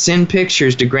them. Send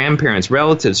pictures to grandparents,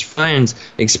 relatives, friends,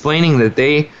 explaining that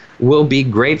they will be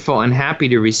grateful and happy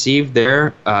to receive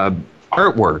their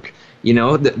artwork. You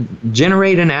know,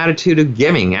 generate an attitude of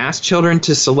giving. Ask children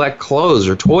to select clothes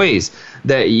or toys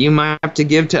that you might have to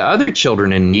give to other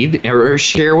children in need or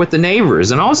share with the neighbors.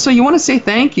 And also, you want to say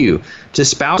thank you to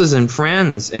spouses and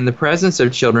friends in the presence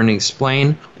of children.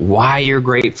 Explain why you're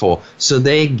grateful so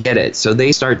they get it, so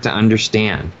they start to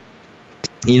understand.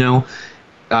 You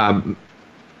know,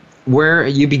 where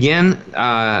you begin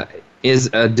is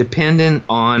dependent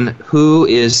on who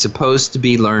is supposed to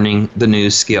be learning the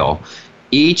new skill.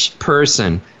 Each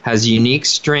person has unique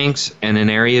strengths and an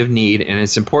area of need, and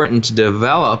it's important to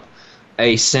develop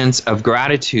a sense of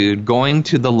gratitude going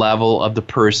to the level of the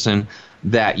person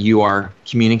that you are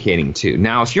communicating to.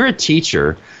 Now, if you're a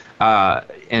teacher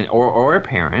or a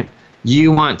parent,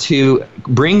 you want to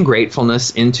bring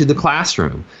gratefulness into the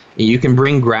classroom. You can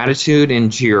bring gratitude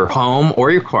into your home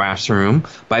or your classroom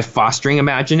by fostering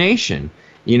imagination.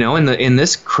 You know, in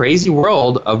this crazy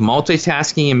world of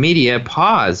multitasking and media,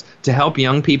 pause to help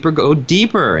young people go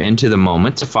deeper into the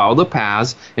moment, to follow the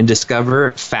paths and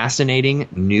discover fascinating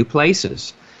new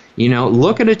places. You know,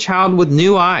 look at a child with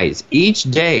new eyes. Each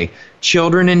day,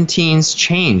 children and teens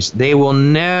change. They will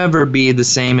never be the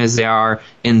same as they are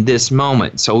in this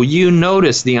moment. So you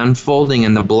notice the unfolding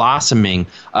and the blossoming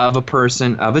of a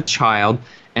person, of a child,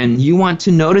 and you want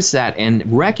to notice that and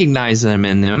recognize them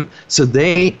in them so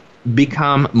they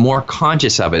become more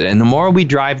conscious of it. And the more we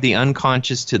drive the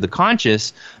unconscious to the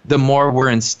conscious, the more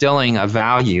we're instilling a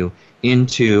value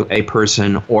into a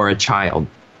person or a child.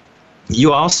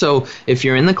 You also, if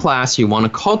you're in the class, you want to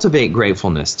cultivate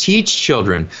gratefulness. Teach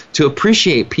children to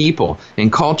appreciate people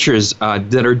and cultures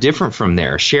that are different from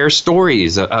theirs. Share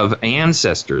stories of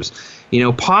ancestors. You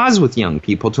know, pause with young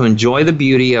people to enjoy the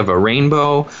beauty of a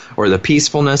rainbow or the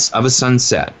peacefulness of a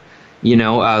sunset. You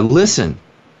know, listen.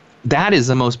 That is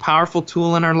the most powerful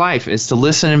tool in our life, is to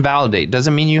listen and validate.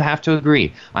 Doesn't mean you have to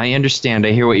agree. I understand.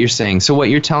 I hear what you're saying. So what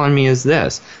you're telling me is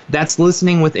this. That's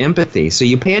listening with empathy. So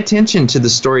you pay attention to the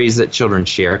stories that children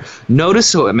share.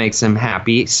 Notice what makes them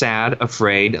happy, sad,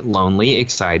 afraid, lonely,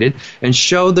 excited, and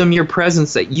show them your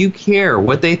presence, that you care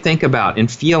what they think about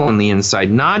and feel on the inside,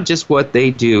 not just what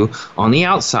they do on the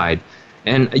outside.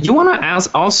 And you want to ask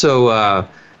also,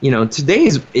 you know, today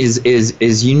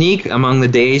is unique among the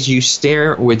days you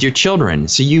share with your children.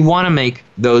 So you want to make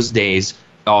those days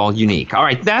all unique. All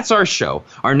right, that's our show.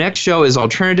 Our next show is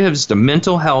Alternatives to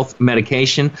Mental Health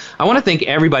Medication. I want to thank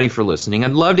everybody for listening.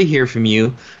 I'd love to hear from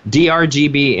you.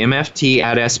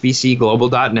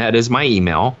 drgbmft@sbcglobal.net is my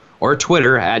email, or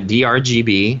Twitter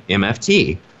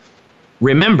 @drgbmft.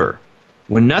 Remember,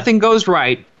 when nothing goes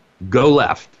right, go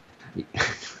left.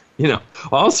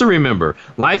 Also remember,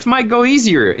 life might go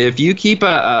easier if you keep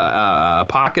a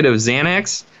pocket of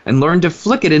Xanax and learn to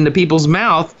flick it into people's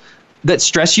mouth that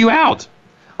stress you out.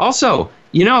 Also,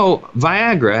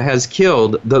 Viagra has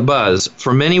killed the buzz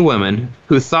for many women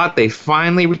who thought they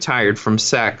finally retired from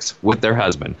sex with their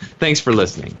husband. Thanks for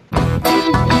listening.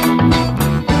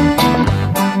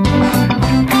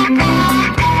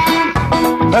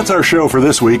 That's our show for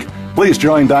this week. Please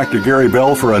join Dr. Gary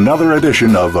Bell for another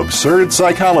edition of Absurd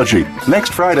Psychology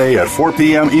next Friday at 4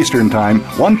 p.m. Eastern Time,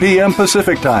 1 p.m.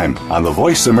 Pacific Time on the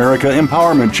Voice America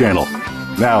Empowerment Channel.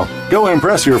 Now, go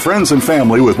impress your friends and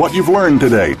family with what you've learned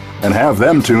today and have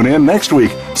them tune in next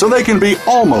week so they can be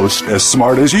almost as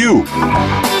smart as you.